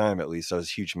at the time at least, I was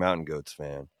a huge Mountain Goats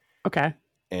fan. Okay.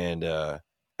 And I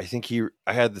think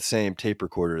I had the same tape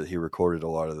recorder that he recorded a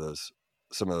lot of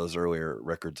some of those earlier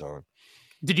records on.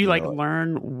 Did you like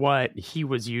learn what he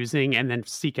was using and then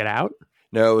seek it out?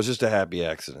 No, it was just a happy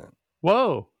accident.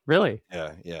 Whoa, really?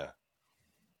 Yeah.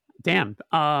 Damn.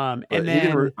 And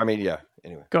then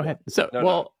Anyway, go ahead. So,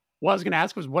 what I was going to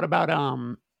ask was, what about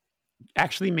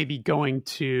actually maybe going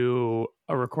to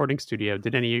a recording studio?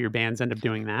 Did any of your bands end up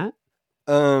doing that?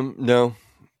 No,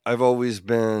 I've always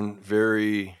been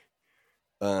very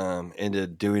into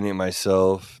doing it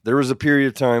myself. There was a period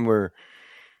of time where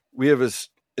we have it's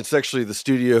actually the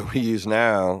studio we use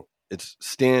now.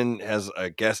 Stan has a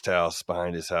guest house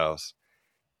behind his house,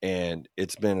 and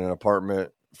it's been an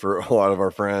apartment for a lot of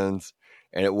our friends.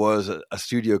 And it was a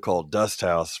studio called Dust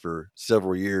House for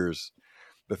several years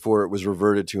before it was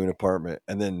reverted to an apartment.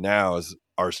 And then now is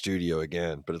our studio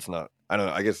again, but it's not, I don't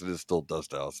know. I guess it is still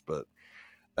Dust House, but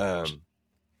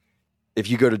if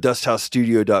you go to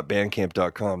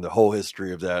dusthousestudio.bandcamp.com, the whole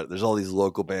history of that, there's all these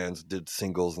local bands did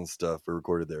singles and stuff were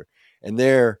recorded there. And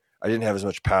there, I didn't have as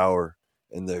much power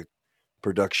in the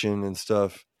production and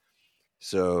stuff.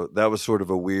 So that was sort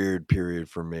of a weird period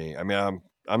for me. I mean,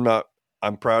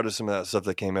 I'm proud of some of that stuff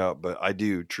that came out, but I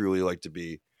do truly like to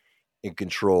be in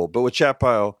control. But with Chat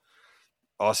Pile,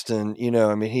 Austin,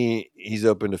 I mean, he's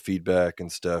open to feedback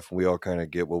and stuff. We all kind of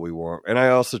get what we want. And I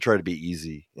also try to be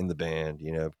easy in the band,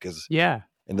 because Yeah.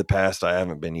 in the past I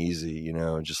haven't been easy,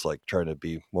 just like trying to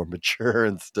be more mature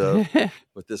and stuff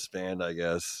with this band, I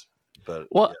guess. But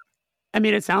Well, I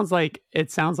mean, it sounds like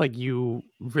you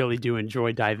really do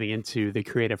enjoy diving into the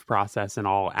creative process and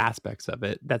all aspects of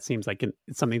it. That seems like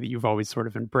it's something that you've always sort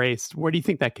of embraced. Where do you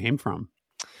think that came from?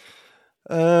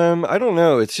 I don't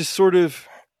know. It's just sort of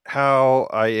how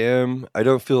I am. I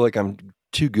don't feel like I'm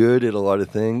too good at a lot of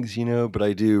things, but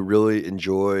I do really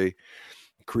enjoy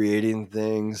creating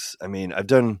things. I mean, I've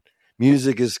done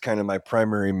music is kind of my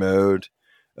primary mode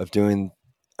of doing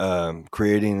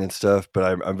creating and stuff, but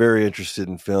I'm very interested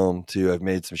in film too. I've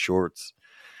made some shorts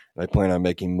and I plan on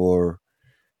making more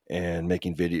and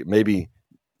making video, maybe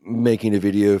making a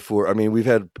video for, I mean, we've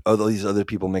had all these other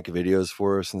people make videos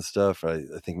for us and stuff. I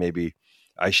think maybe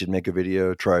I should make a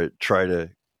video, try to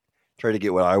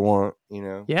get what I want,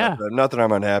 Yeah. not that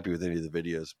I'm unhappy with any of the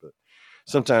videos, but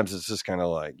sometimes it's just kind of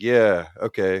like, yeah,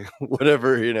 okay,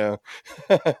 whatever.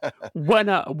 When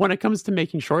it comes to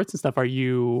making shorts and stuff, are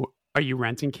you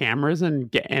renting cameras and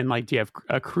like do you have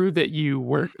a crew that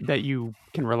you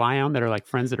can rely on that are like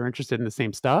friends that are interested in the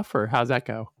same stuff, or how's that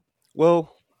go?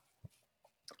 Well,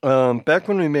 back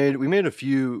when we made a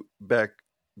few back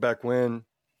when,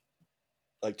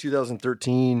 like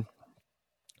 2013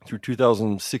 through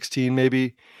 2016,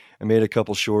 maybe. I made a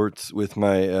couple shorts with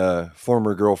my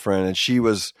former girlfriend, and she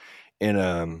was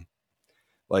in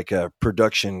like a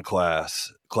production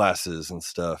classes and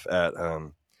stuff at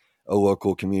a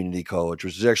local community college,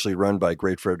 which is actually run by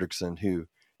Greg Fredrickson, who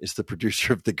is the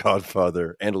producer of The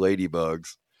Godfather and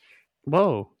Ladybugs.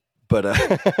 Whoa.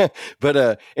 But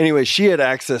but anyway, she had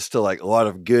access to like a lot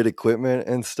of good equipment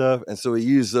and stuff, and so we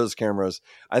used those cameras.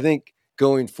 I think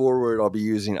going forward, I'll be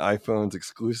using iPhones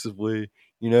exclusively,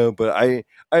 But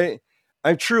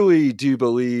I truly do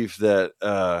believe that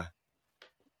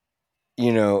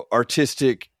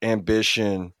artistic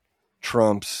ambition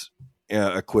trumps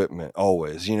equipment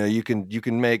always. You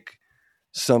can make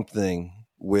something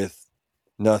with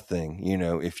nothing.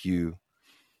 If you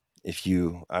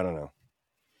I don't know,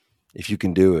 if you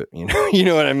can do it, you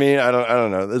know what I mean. I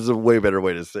don't know. There's a way better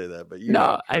way to say that, but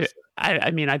No,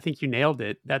 I mean, I think you nailed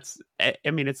it.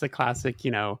 I mean, it's the classic,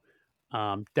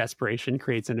 desperation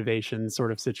creates innovation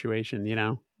sort of situation,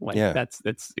 like Yeah.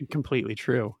 that's completely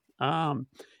true. And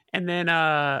then,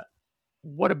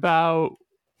 what about,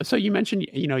 so you mentioned,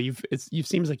 you've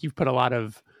seems like you've put a lot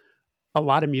of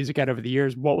music out over the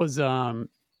years. What was,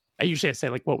 I usually say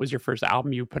like, what was your first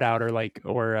album you put out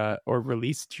or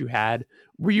released you had?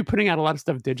 Were you putting out a lot of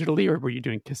stuff digitally, or were you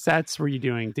doing cassettes?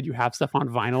 Did you have stuff on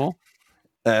vinyl?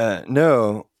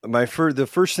 No, the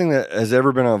first thing that has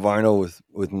ever been on vinyl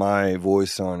with my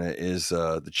voice on it is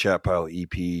the Chat Pile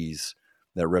EPs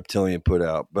that Reptilian put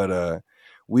out. But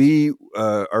we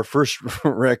our first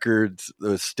records,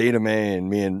 the State of Maine,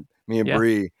 me and Yeah.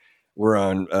 Bree were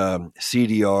on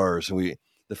CDRs, and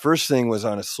the first thing was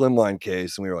on a slimline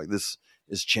case, and we were like, this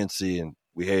is chintzy, and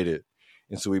we hate it,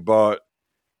 and so we bought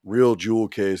real jewel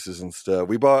cases and stuff.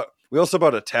 We also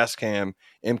bought a Tascam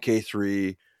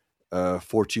MK3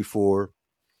 424.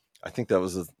 I think that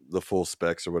was the full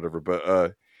specs or whatever.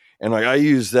 But and like I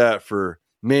used that for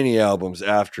many albums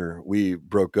after we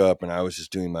broke up, and I was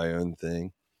just doing my own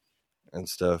thing and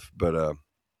stuff. But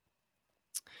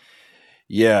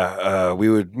yeah, we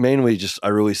would mainly I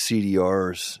released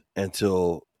CDRs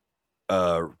until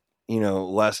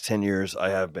last 10 years I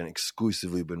have been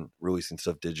exclusively releasing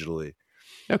stuff digitally.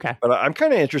 Okay. But I'm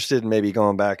kind of interested in maybe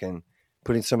going back and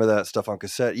putting some of that stuff on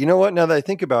cassette. You know what? Now that I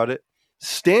think about it,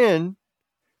 Stan,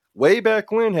 way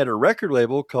back when, had a record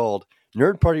label called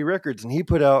Nerd Party Records, and he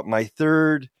put out my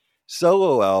third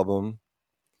solo album,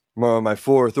 my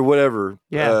fourth or whatever,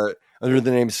 Yeah. under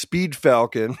the name Speed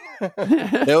Falcon.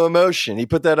 No Emotion. He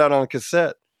put that out on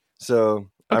cassette. So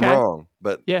I'm Okay. wrong,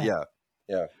 but Yeah.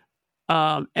 yeah.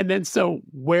 And then so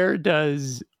where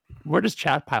does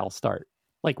Chat Pile start?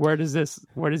 Like where does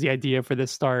the idea for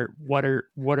this start? What are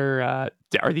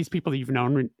these people that you've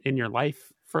known in your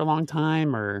life for a long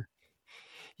time, or?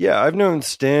 Yeah, I've known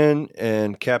Stan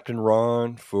and Captain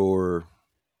Ron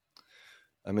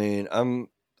I'm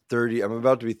 30, I'm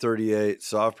about to be 38,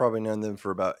 so I've probably known them for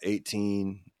about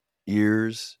 18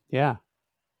 years. Yeah.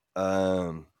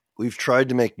 We've tried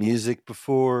to make music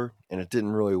before and it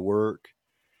didn't really work.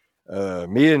 Both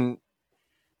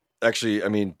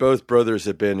brothers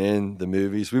have been in the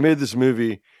movies. We made this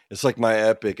movie It's like my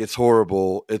epic. It's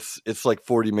horrible. It's like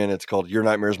 40 minutes called Your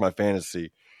Nightmare's My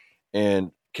Fantasy.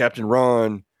 And Captain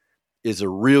Ron is a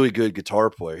really good guitar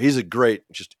player. He's a great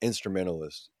just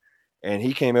instrumentalist. And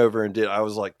he came over and I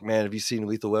was like, man, have you seen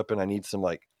Lethal Weapon? I need some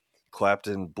like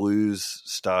Clapton blues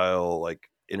style, like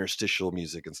interstitial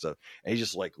music and stuff. And he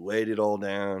just like laid it all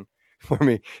down for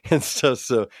me and stuff.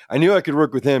 So I knew I could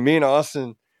work with him. Me and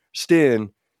Austin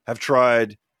Stin have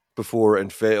tried before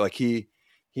and failed. Like he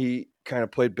kind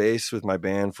of played bass with my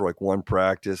band for like one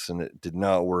practice and it did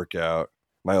not work out,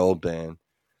 my old band.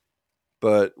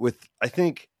 But I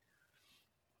think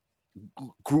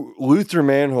Luther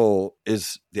Manhole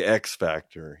is the X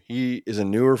factor. He is a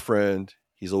newer friend.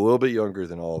 He's a little bit younger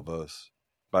than all of us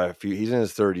by a few. He's in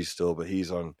his 30s still, but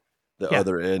he's on the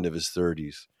other end of his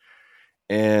 30s.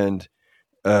 And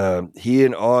he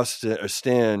and Austin or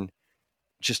Stan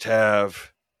just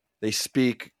they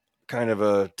speak kind of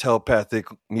a telepathic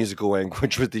musical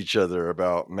language with each other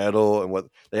about metal and what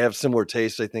they have similar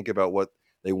tastes, I think, about what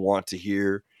they want to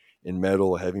hear in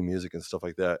metal, heavy music and stuff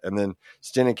like that. And then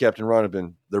Stan and Captain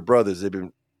Ron they're brothers. They've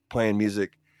been playing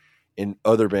music in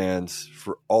other bands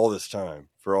for all this time,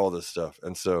 for all this stuff.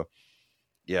 And so,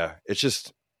 yeah, it's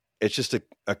just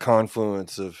a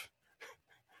confluence of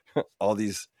all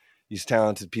these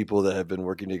talented people that have been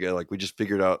working together. Like we just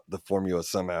figured out the formula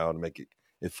somehow to make it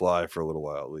fly for a little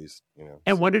while, at least, you know.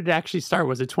 And when did it actually start?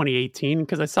 Was it 2018?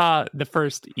 Because I saw the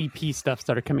first EP stuff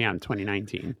started coming out in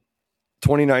 2019.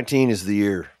 2019 is the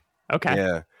year. Okay.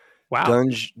 Yeah. Wow.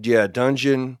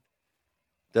 Dungeon.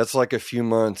 That's like a few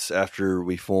months after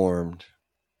we formed.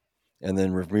 And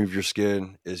then Remove Your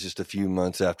Skin is just a few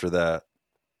months after that,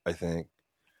 I think.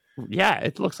 Yeah,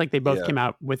 it looks like they both came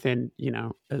out within, you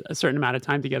know, a certain amount of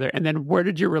time together. And then where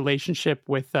did your relationship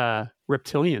with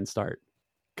Reptilian start?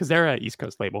 Because they're an East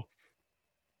Coast label.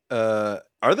 Are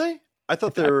they? I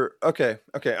thought they were okay.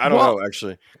 I don't know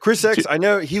actually. Chris X, I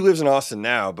know he lives in Austin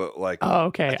now, but like, oh,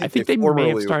 okay. I think they may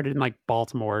have started in like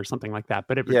Baltimore or something like that.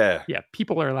 But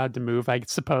people are allowed to move, I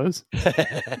suppose.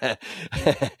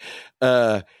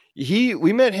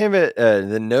 We met him at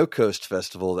the No Coast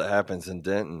Festival that happens in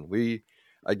Denton.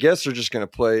 I guess they're just going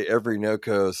to play every No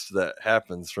Coast that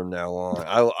happens from now on.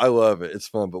 I love it. It's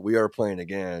fun, but we are playing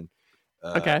again.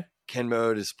 Okay. Ken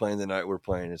Mode is playing the night we're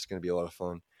playing. It's going to be a lot of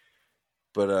fun.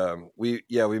 But we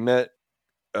met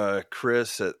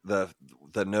Chris at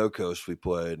the No Coast we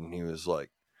played, and he was like,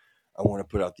 I want to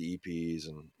put out the EPs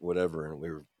and whatever. And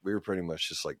we were pretty much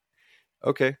just like,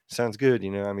 okay, sounds good.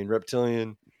 You know, I mean,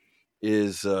 Reptilian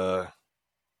is I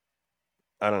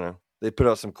don't know. They put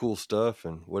out some cool stuff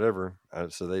and whatever.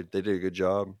 So they did a good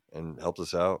job and helped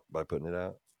us out by putting it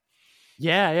out.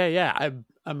 Yeah.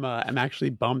 I'm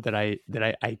actually bummed that I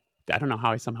don't know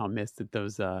how I somehow missed that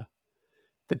those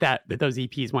that those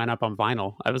EPs went up on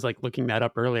vinyl. I was like looking that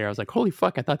up earlier. I was like, holy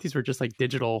fuck, I thought these were just like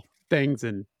digital things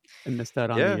and missed out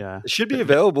on it should be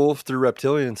available through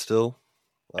Reptilian still.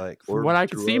 Like, or what I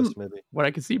could see, maybe.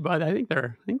 But I think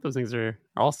those things are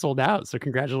all sold out. So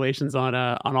congratulations on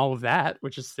all of that,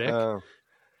 which is sick.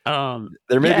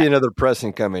 There may be another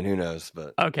pressing coming. Who knows?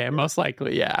 But okay, most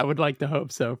likely, yeah. I would like to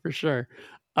hope so for sure.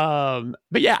 But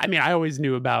yeah, I mean, I always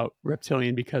knew about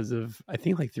Reptilian because of I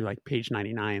think like through like Page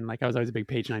 99. Like I was always a big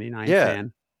Page 99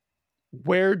 fan.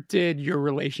 Where did your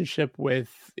relationship with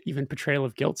even Portrayal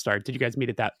of Guilt start? Did you guys meet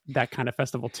at that kind of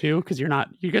festival too? Because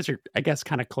you guys are, I guess,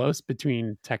 kind of close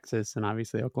between Texas and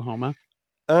obviously Oklahoma.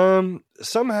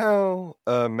 Somehow,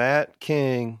 Matt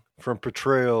King from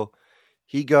Portrayal,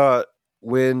 he got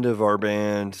wind of our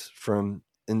band when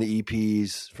the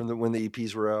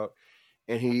EPs were out,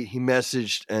 and he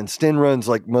messaged, and Stin runs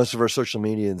like most of our social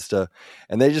media and stuff,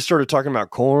 and they just started talking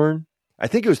about Korn. I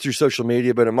think it was through social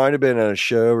media, but it might have been at a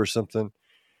show or something.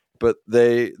 But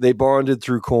they bonded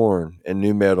through Korn and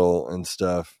nu metal and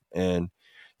stuff, and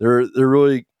they're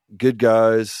really good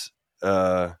guys.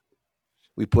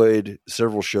 We played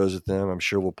several shows with them. I'm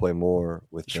sure we'll play more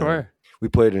with them. Sure. We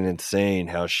played an insane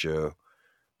house show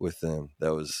with them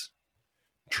that was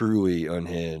truly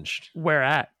unhinged. Where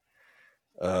at?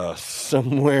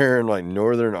 Somewhere in like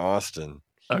northern Austin.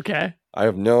 Okay. I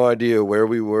have no idea where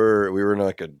we were. We were in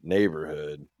like a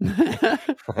neighborhood.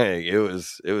 Like it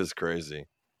was crazy.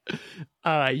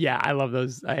 Yeah, I love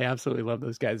those. I absolutely love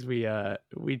those guys. We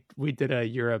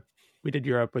did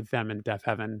Europe with them in Deaf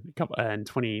Heaven in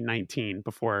 2019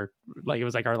 before, like, it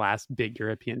was like our last big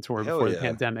European tour before the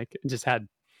pandemic, and just had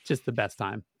the best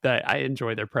time. I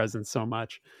enjoy their presence so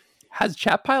much. Has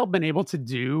Chat Pile been able to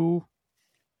do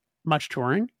much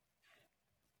touring?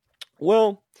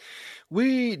 Well,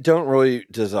 we don't really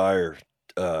desire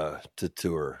to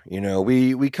tour. You know,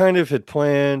 we kind of had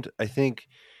planned, I think,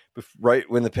 right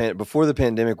when before the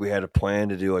pandemic, we had a plan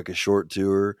to do like a short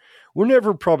tour. We're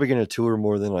never probably going to tour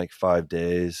more than like 5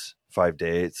 days, 5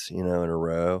 dates, in a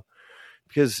row,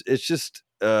 because it's just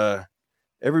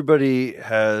everybody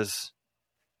has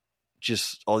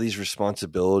just all these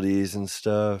responsibilities and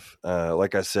stuff.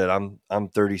 Like I said, I'm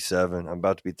 37. I'm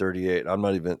about to be 38. I'm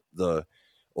not even the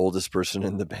oldest person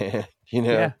in the band,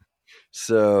 Yeah.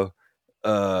 So,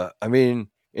 I mean,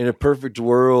 in a perfect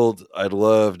world, I'd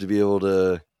love to be able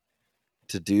to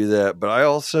do that, but I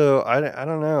also I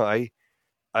don't know.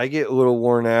 I get a little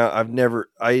worn out.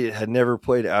 I had never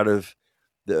played out of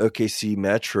the OKC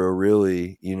Metro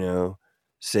really,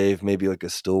 save maybe like a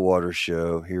Stillwater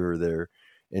show here or there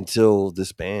until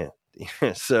this band.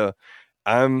 So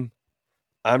I'm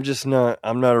I'm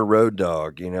not a road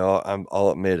dog, I'll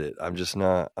admit it. I'm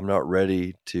not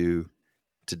ready to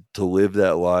live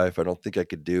that life. I don't think I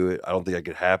could do it. I don't think I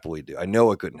could happily do it. I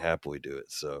know I couldn't happily do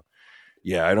it. So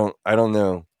yeah, I don't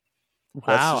know. That's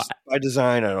Wow. just by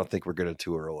design. I don't think we're going to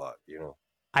tour a lot,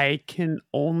 I can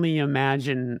only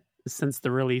imagine, since the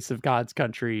release of God's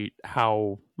Country,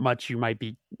 how much you might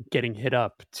be getting hit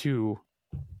up to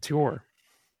tour.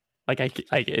 Like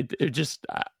it just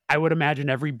I would imagine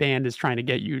every band is trying to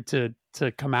get you to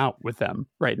come out with them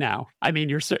right now. I mean,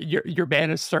 your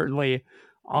band is certainly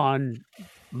on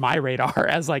my radar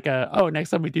as like next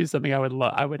time we do something, I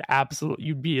would absolutely,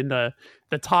 you'd be in the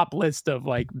top list of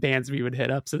like bands we would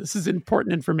hit up. So this is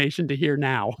important information to hear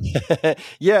now.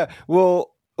 Yeah.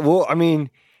 I mean,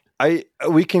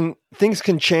 things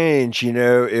can change,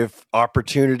 if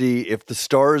if the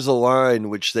stars align,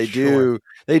 which Sure.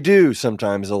 they do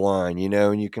sometimes align,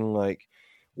 and you can like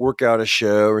work out a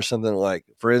show or something. Like,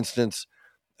 for instance,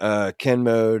 Ken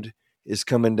Mode is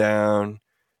coming down.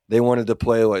 They wanted to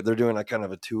play, like, they're doing a kind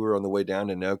of a tour on the way down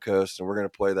to No Coast, and we're going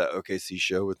to play that OKC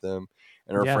show with them.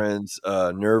 And our Yeah. friends,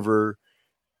 Nerver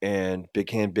and Big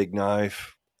Hand Big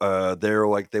Knife, they're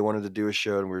like, they wanted to do a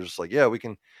show, and we are just like, yeah, we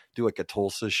can do like a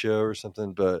Tulsa show or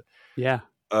something. But Yeah.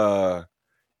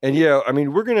 and yeah, I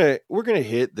mean, we're gonna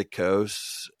hit the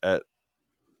coasts I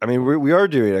mean, we are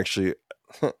doing, actually,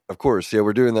 of course, yeah,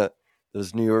 we're doing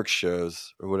those New York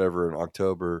shows or whatever in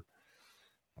October.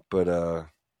 But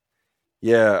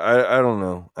yeah, I don't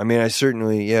know. I mean, I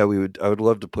would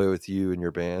love to play with you and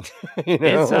your band,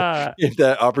 It's if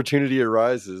that opportunity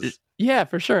arises. yeah,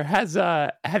 for sure.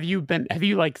 Have you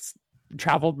like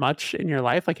traveled much in your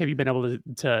life? Like, have you been able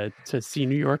to see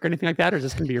New York or anything like that, or is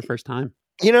this going to be your first time?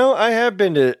 I've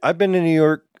been to New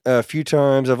York a few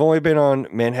times. I've only been on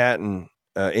Manhattan,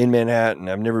 in Manhattan.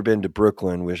 I've never been to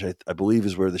Brooklyn, which I believe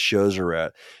is where the shows are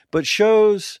at. But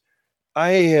shows,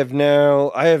 I have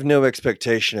no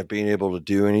expectation of being able to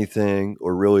do anything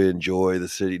or really enjoy the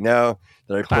city now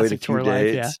that I played a Classic few tour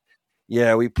life, yeah. dates.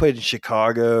 Yeah, we played in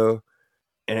Chicago,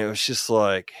 and it was just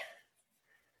like,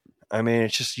 I mean,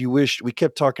 it's just, you wish we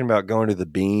kept talking about going to the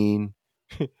Bean.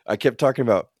 I kept talking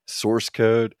about Source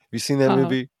Code. Have you seen that Uh,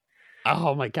 movie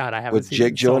oh my god, I haven't with seen it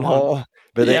Jake in so long. Gyllenhaal?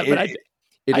 But Yeah, but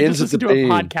it I just ends at the listened to a Bean.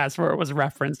 podcast where it was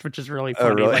referenced, which is really Oh,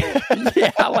 funny. really? Like,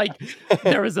 yeah, like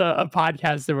there was a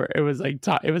podcast where it was like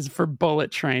it was for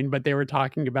Bullet Train, but they were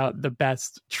talking about the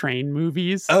best train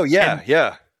movies. Oh, yeah, And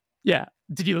yeah. yeah,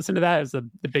 did you listen to that? It was the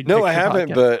Big No, I Picture haven't,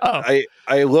 podcast. but Oh,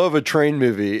 I love a train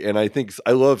movie, and I think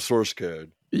I love Source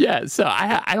Code. yeah. So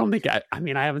I don't think I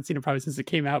mean, I haven't seen it probably since it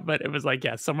came out, but it was like,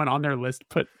 yeah, someone on their list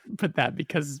put that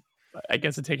because I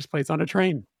guess it takes place on a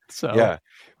train. So Yeah,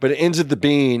 but it ends at the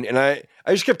Bean, and I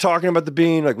just kept talking about the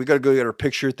Bean. Like, we got to go get our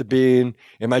picture at the Bean,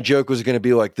 and my joke was going to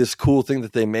be like this cool thing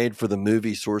that they made for the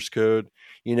movie Source Code,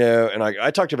 And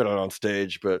I talked about it on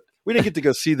stage, but we didn't get to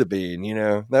go see the Bean.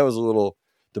 That was a little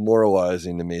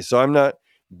demoralizing to me. So I'm not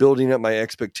building up my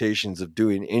expectations of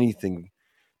doing anything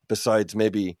besides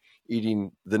maybe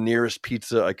eating the nearest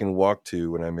pizza I can walk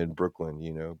to when I'm in Brooklyn.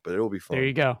 But it'll be fun. there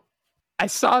you go. I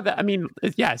saw that. I mean,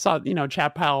 yeah, I saw,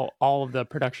 Chat Pal, all of the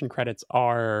production credits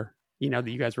are, that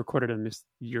you guys recorded them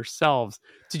yourselves.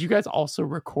 Did you guys also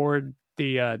record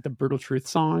the Brutal Truth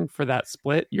song for that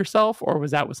split yourself, or was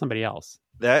that with somebody else?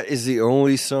 That is the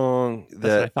only song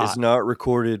that is not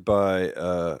recorded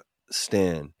by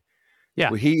Stan.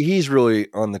 Yeah. Well, he's really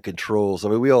on the controls. I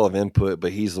mean, we all have input,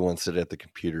 but he's the one sitting at the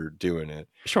computer doing it.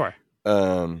 Sure.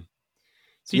 So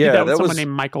you did that with someone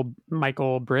named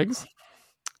Michael Briggs?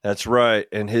 That's right.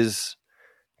 And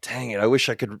dang it, I wish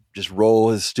I could just roll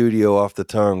his studio off the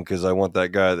tongue, because I want that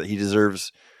guy, that he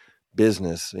deserves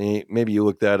business. Maybe you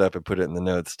look that up and put it in the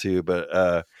notes too.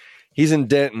 But he's in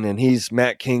Denton, and he's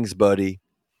Matt King's buddy.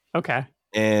 Okay.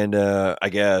 And I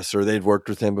guess, or they'd worked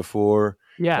with him before.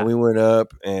 Yeah. And we went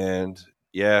up and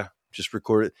just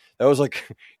recorded. That was like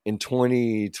in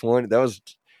 2020. That was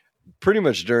pretty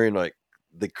much during like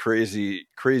the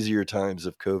crazier times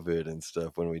of COVID and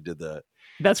stuff when we did that.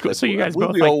 That's cool. So you I guys believe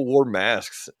both we like, all wore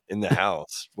masks in the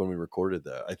house when we recorded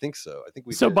that. I think so. I think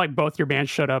we so did. like both your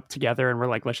bands showed up together and we're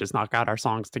like, let's just knock out our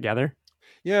songs together.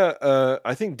 Yeah,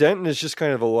 I think Denton is just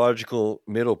kind of a logical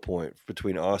middle point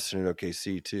between Austin and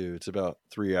OKC too. It's about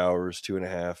 3 hours,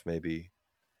 2.5 maybe.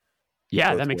 Yeah,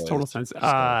 Both that makes total ways. sense.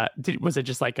 So, Was it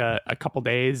just like a couple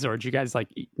days, or did you guys like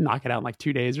knock it out in like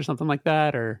 2 days or something like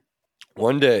that, or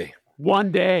one day.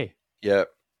 1 day? Yep.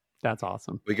 That's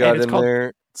awesome. We got and it's in called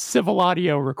there. Civil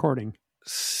Audio Recording.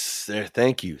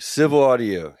 Thank you. Civil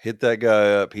Audio. Hit that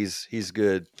guy up. He's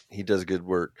good. He does good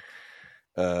work.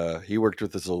 He worked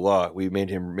with us a lot. We made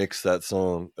him mix that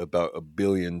song about 1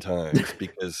 billion times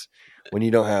because when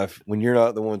you're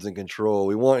not the ones in control,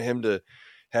 we want him to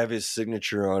have his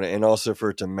signature on it and also for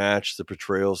it to match the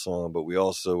Portrayal song. But we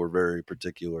also were very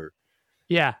particular,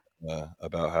 Yeah,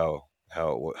 about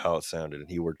how it sounded, and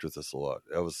he worked with us a lot.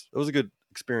 It was a good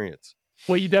experience.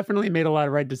 well, you definitely made a lot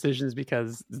of right decisions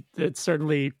because it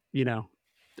certainly,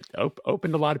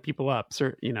 opened a lot of people up.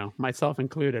 Myself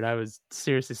included. I was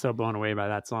seriously so blown away by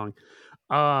that song.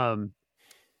 How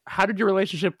did your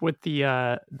relationship with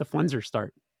the Flenser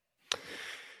start?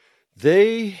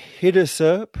 They hit us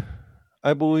up,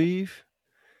 I believe.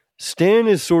 Stan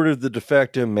is sort of the de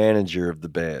facto manager of the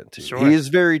band. Too. Sure. He is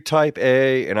very type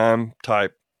A, and I'm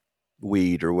type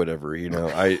weed or whatever.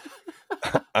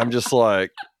 I'm just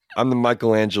like I'm the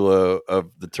Michelangelo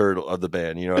of the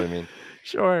band. You know what I mean?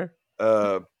 Sure.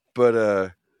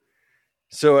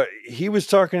 So he was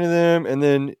talking to them, and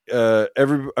then to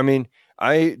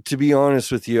be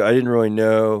honest with you, I didn't really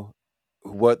know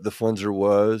what the Flenser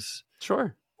was.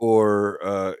 Sure.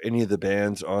 Or any of the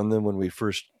bands on them when we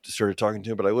first started talking to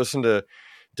him. But I listened to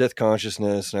Death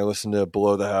Consciousness and I listened to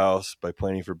Below the House by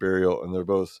Planning for Burial, and they're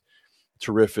both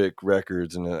terrific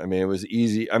records. And it was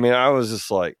easy. I was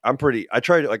just like, I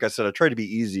tried to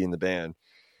be easy in the band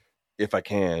if I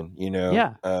can,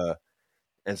 Yeah.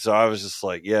 And so I was just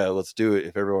like, yeah, let's do it.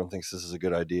 If everyone thinks this is a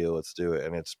good idea, let's do it.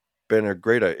 And it's been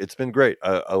great.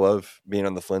 I love being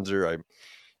on the Flenser.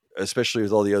 Especially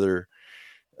with all the other,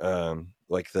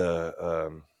 like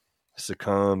the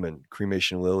Succumb and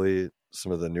Cremation Lily,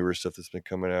 some of the newer stuff that's been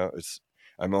coming out.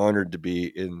 I'm honored to be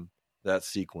in that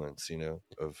sequence,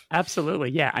 of Absolutely.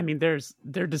 Yeah.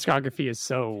 Their discography is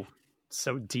so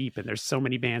deep, and there's so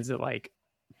many bands that like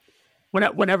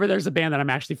whenever there's a band that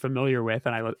I'm actually familiar with,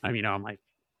 and I'm like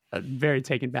very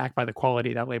taken back by the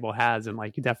quality that label has, and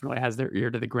like definitely has their ear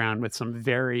to the ground with some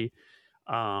very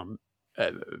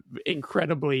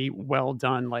incredibly well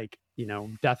done, like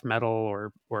death metal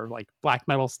or like black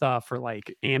metal stuff or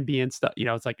like ambient stuff.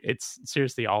 It's like it's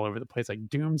seriously all over the place, like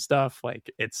doom stuff. Like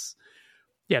it's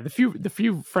the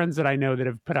few friends that I know that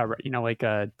have put out, like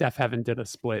Deaf Heaven did a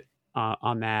split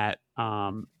on that,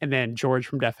 and then George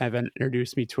from Deaf Heaven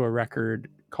introduced me to a record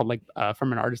called like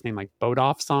from an artist named like Boat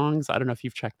Off Songs. I don't know if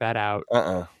you've checked that out.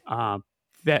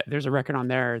 That there's a record on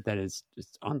there that is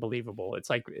just unbelievable.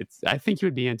 I think you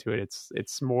would be into it.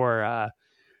 It's more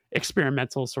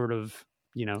experimental sort of,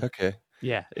 Okay.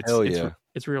 Yeah, Hell yeah.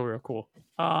 it's real cool.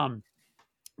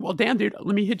 Well, Dan, dude,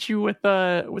 let me hit you with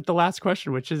the last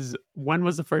question, which is, when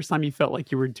was the first time you felt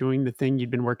like you were doing the thing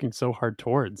you'd been working so hard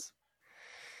towards?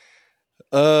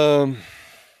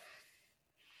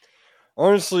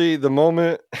 Honestly, the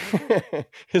moment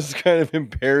is kind of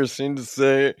embarrassing to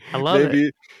say. I love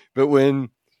it. But when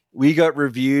we got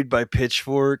reviewed by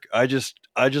Pitchfork, I just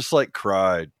like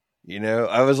cried.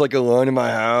 I was like alone in my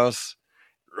house.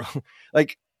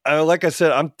 like I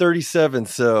said, I'm 37,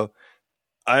 so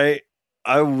I've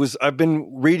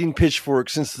been reading Pitchfork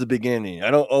since the beginning.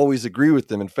 I don't always agree with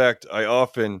them. In fact, I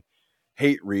often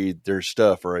hate read their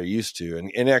stuff, or I used to.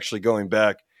 And actually going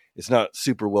back, it's not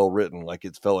super well written like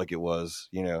it felt like it was,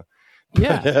 Yeah.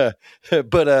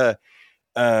 But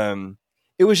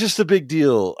it was just a big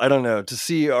deal. I don't know, to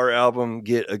see our album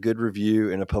get a good review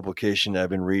in a publication I've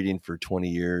been reading for 20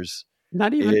 years.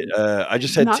 Not even I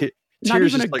just had tears even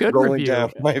just a like good rolling review.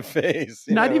 down my face.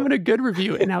 Not even a good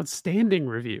review, an outstanding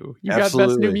review. You got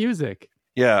Absolutely. best new music.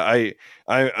 Yeah,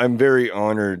 I'm very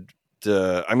honored.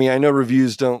 I know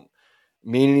reviews don't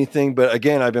mean anything, but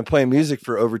again, I've been playing music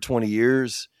for over 20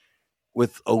 years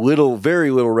with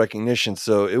very little recognition.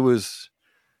 So it was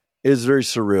very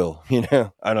surreal.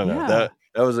 I don't know. Yeah.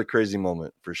 That was a crazy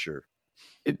moment for sure.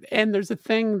 And there's a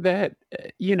thing that,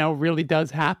 really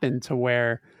does happen to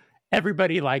where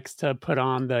everybody likes to put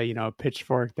on the,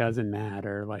 Pitchfork doesn't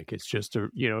matter. Like, it's just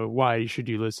why should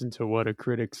you listen to what a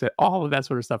critic said? All of that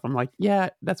sort of stuff. I'm like, yeah,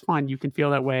 that's fine. You can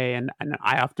feel that way. And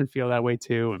I often feel that way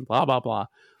too, and blah, blah, blah.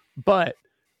 But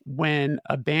when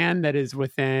a band that is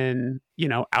within,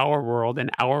 our world,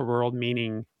 and our world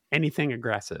meaning anything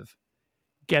aggressive,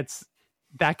 gets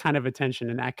that kind of attention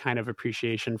and that kind of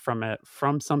appreciation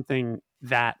from something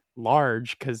that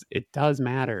large, because it does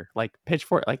matter. Like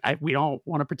Pitchfork, like we don't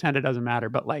want to pretend it doesn't matter,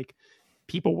 but like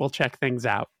people will check things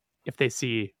out if they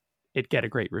see it get a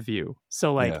great review.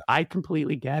 So like, I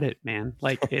completely get it, man.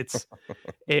 Like it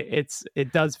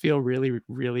does feel really,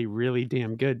 really, really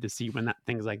damn good to see when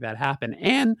things like that happen.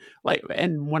 And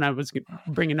when I was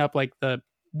bringing up like the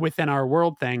within our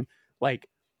world thing, like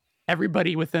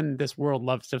everybody within this world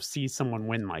loves to see someone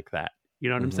win like that. You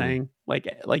know what I'm saying? Like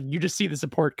you just see the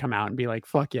support come out and be like,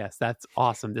 fuck yes, that's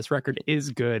awesome. This record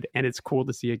is good. And it's cool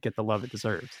to see it get the love it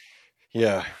deserves.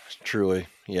 Yeah, truly.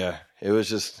 Yeah. It was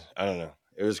just, I don't know.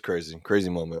 It was crazy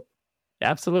moment.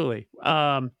 Absolutely.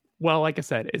 Well, like I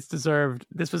said, it's deserved.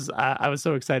 This was, I was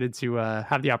so excited to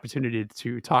have the opportunity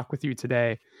to talk with you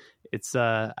today. It's,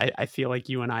 I feel like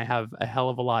you and I have a hell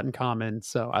of a lot in common.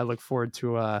 So I look forward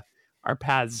to our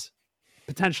paths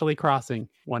potentially crossing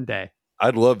one day.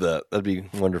 I'd love that. That'd be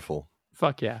wonderful.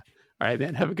 Fuck yeah. All right,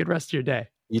 man. Have a good rest of your day.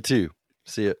 You too.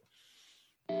 See ya.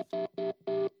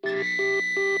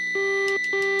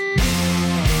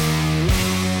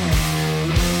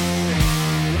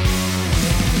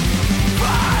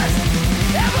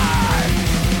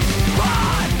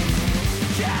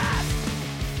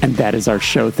 And that is our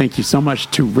show. Thank you so much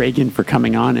to Raygun for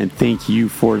coming on, and thank you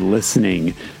for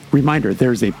listening. Reminder,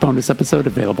 there's a bonus episode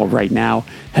available right now.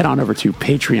 Head on over to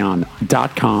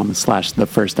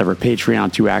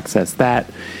patreon.com/thefirsteverpatreon to access that.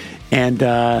 And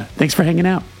thanks for hanging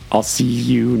out. I'll see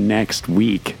you next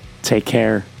week. Take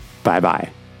care.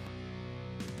 Bye-bye.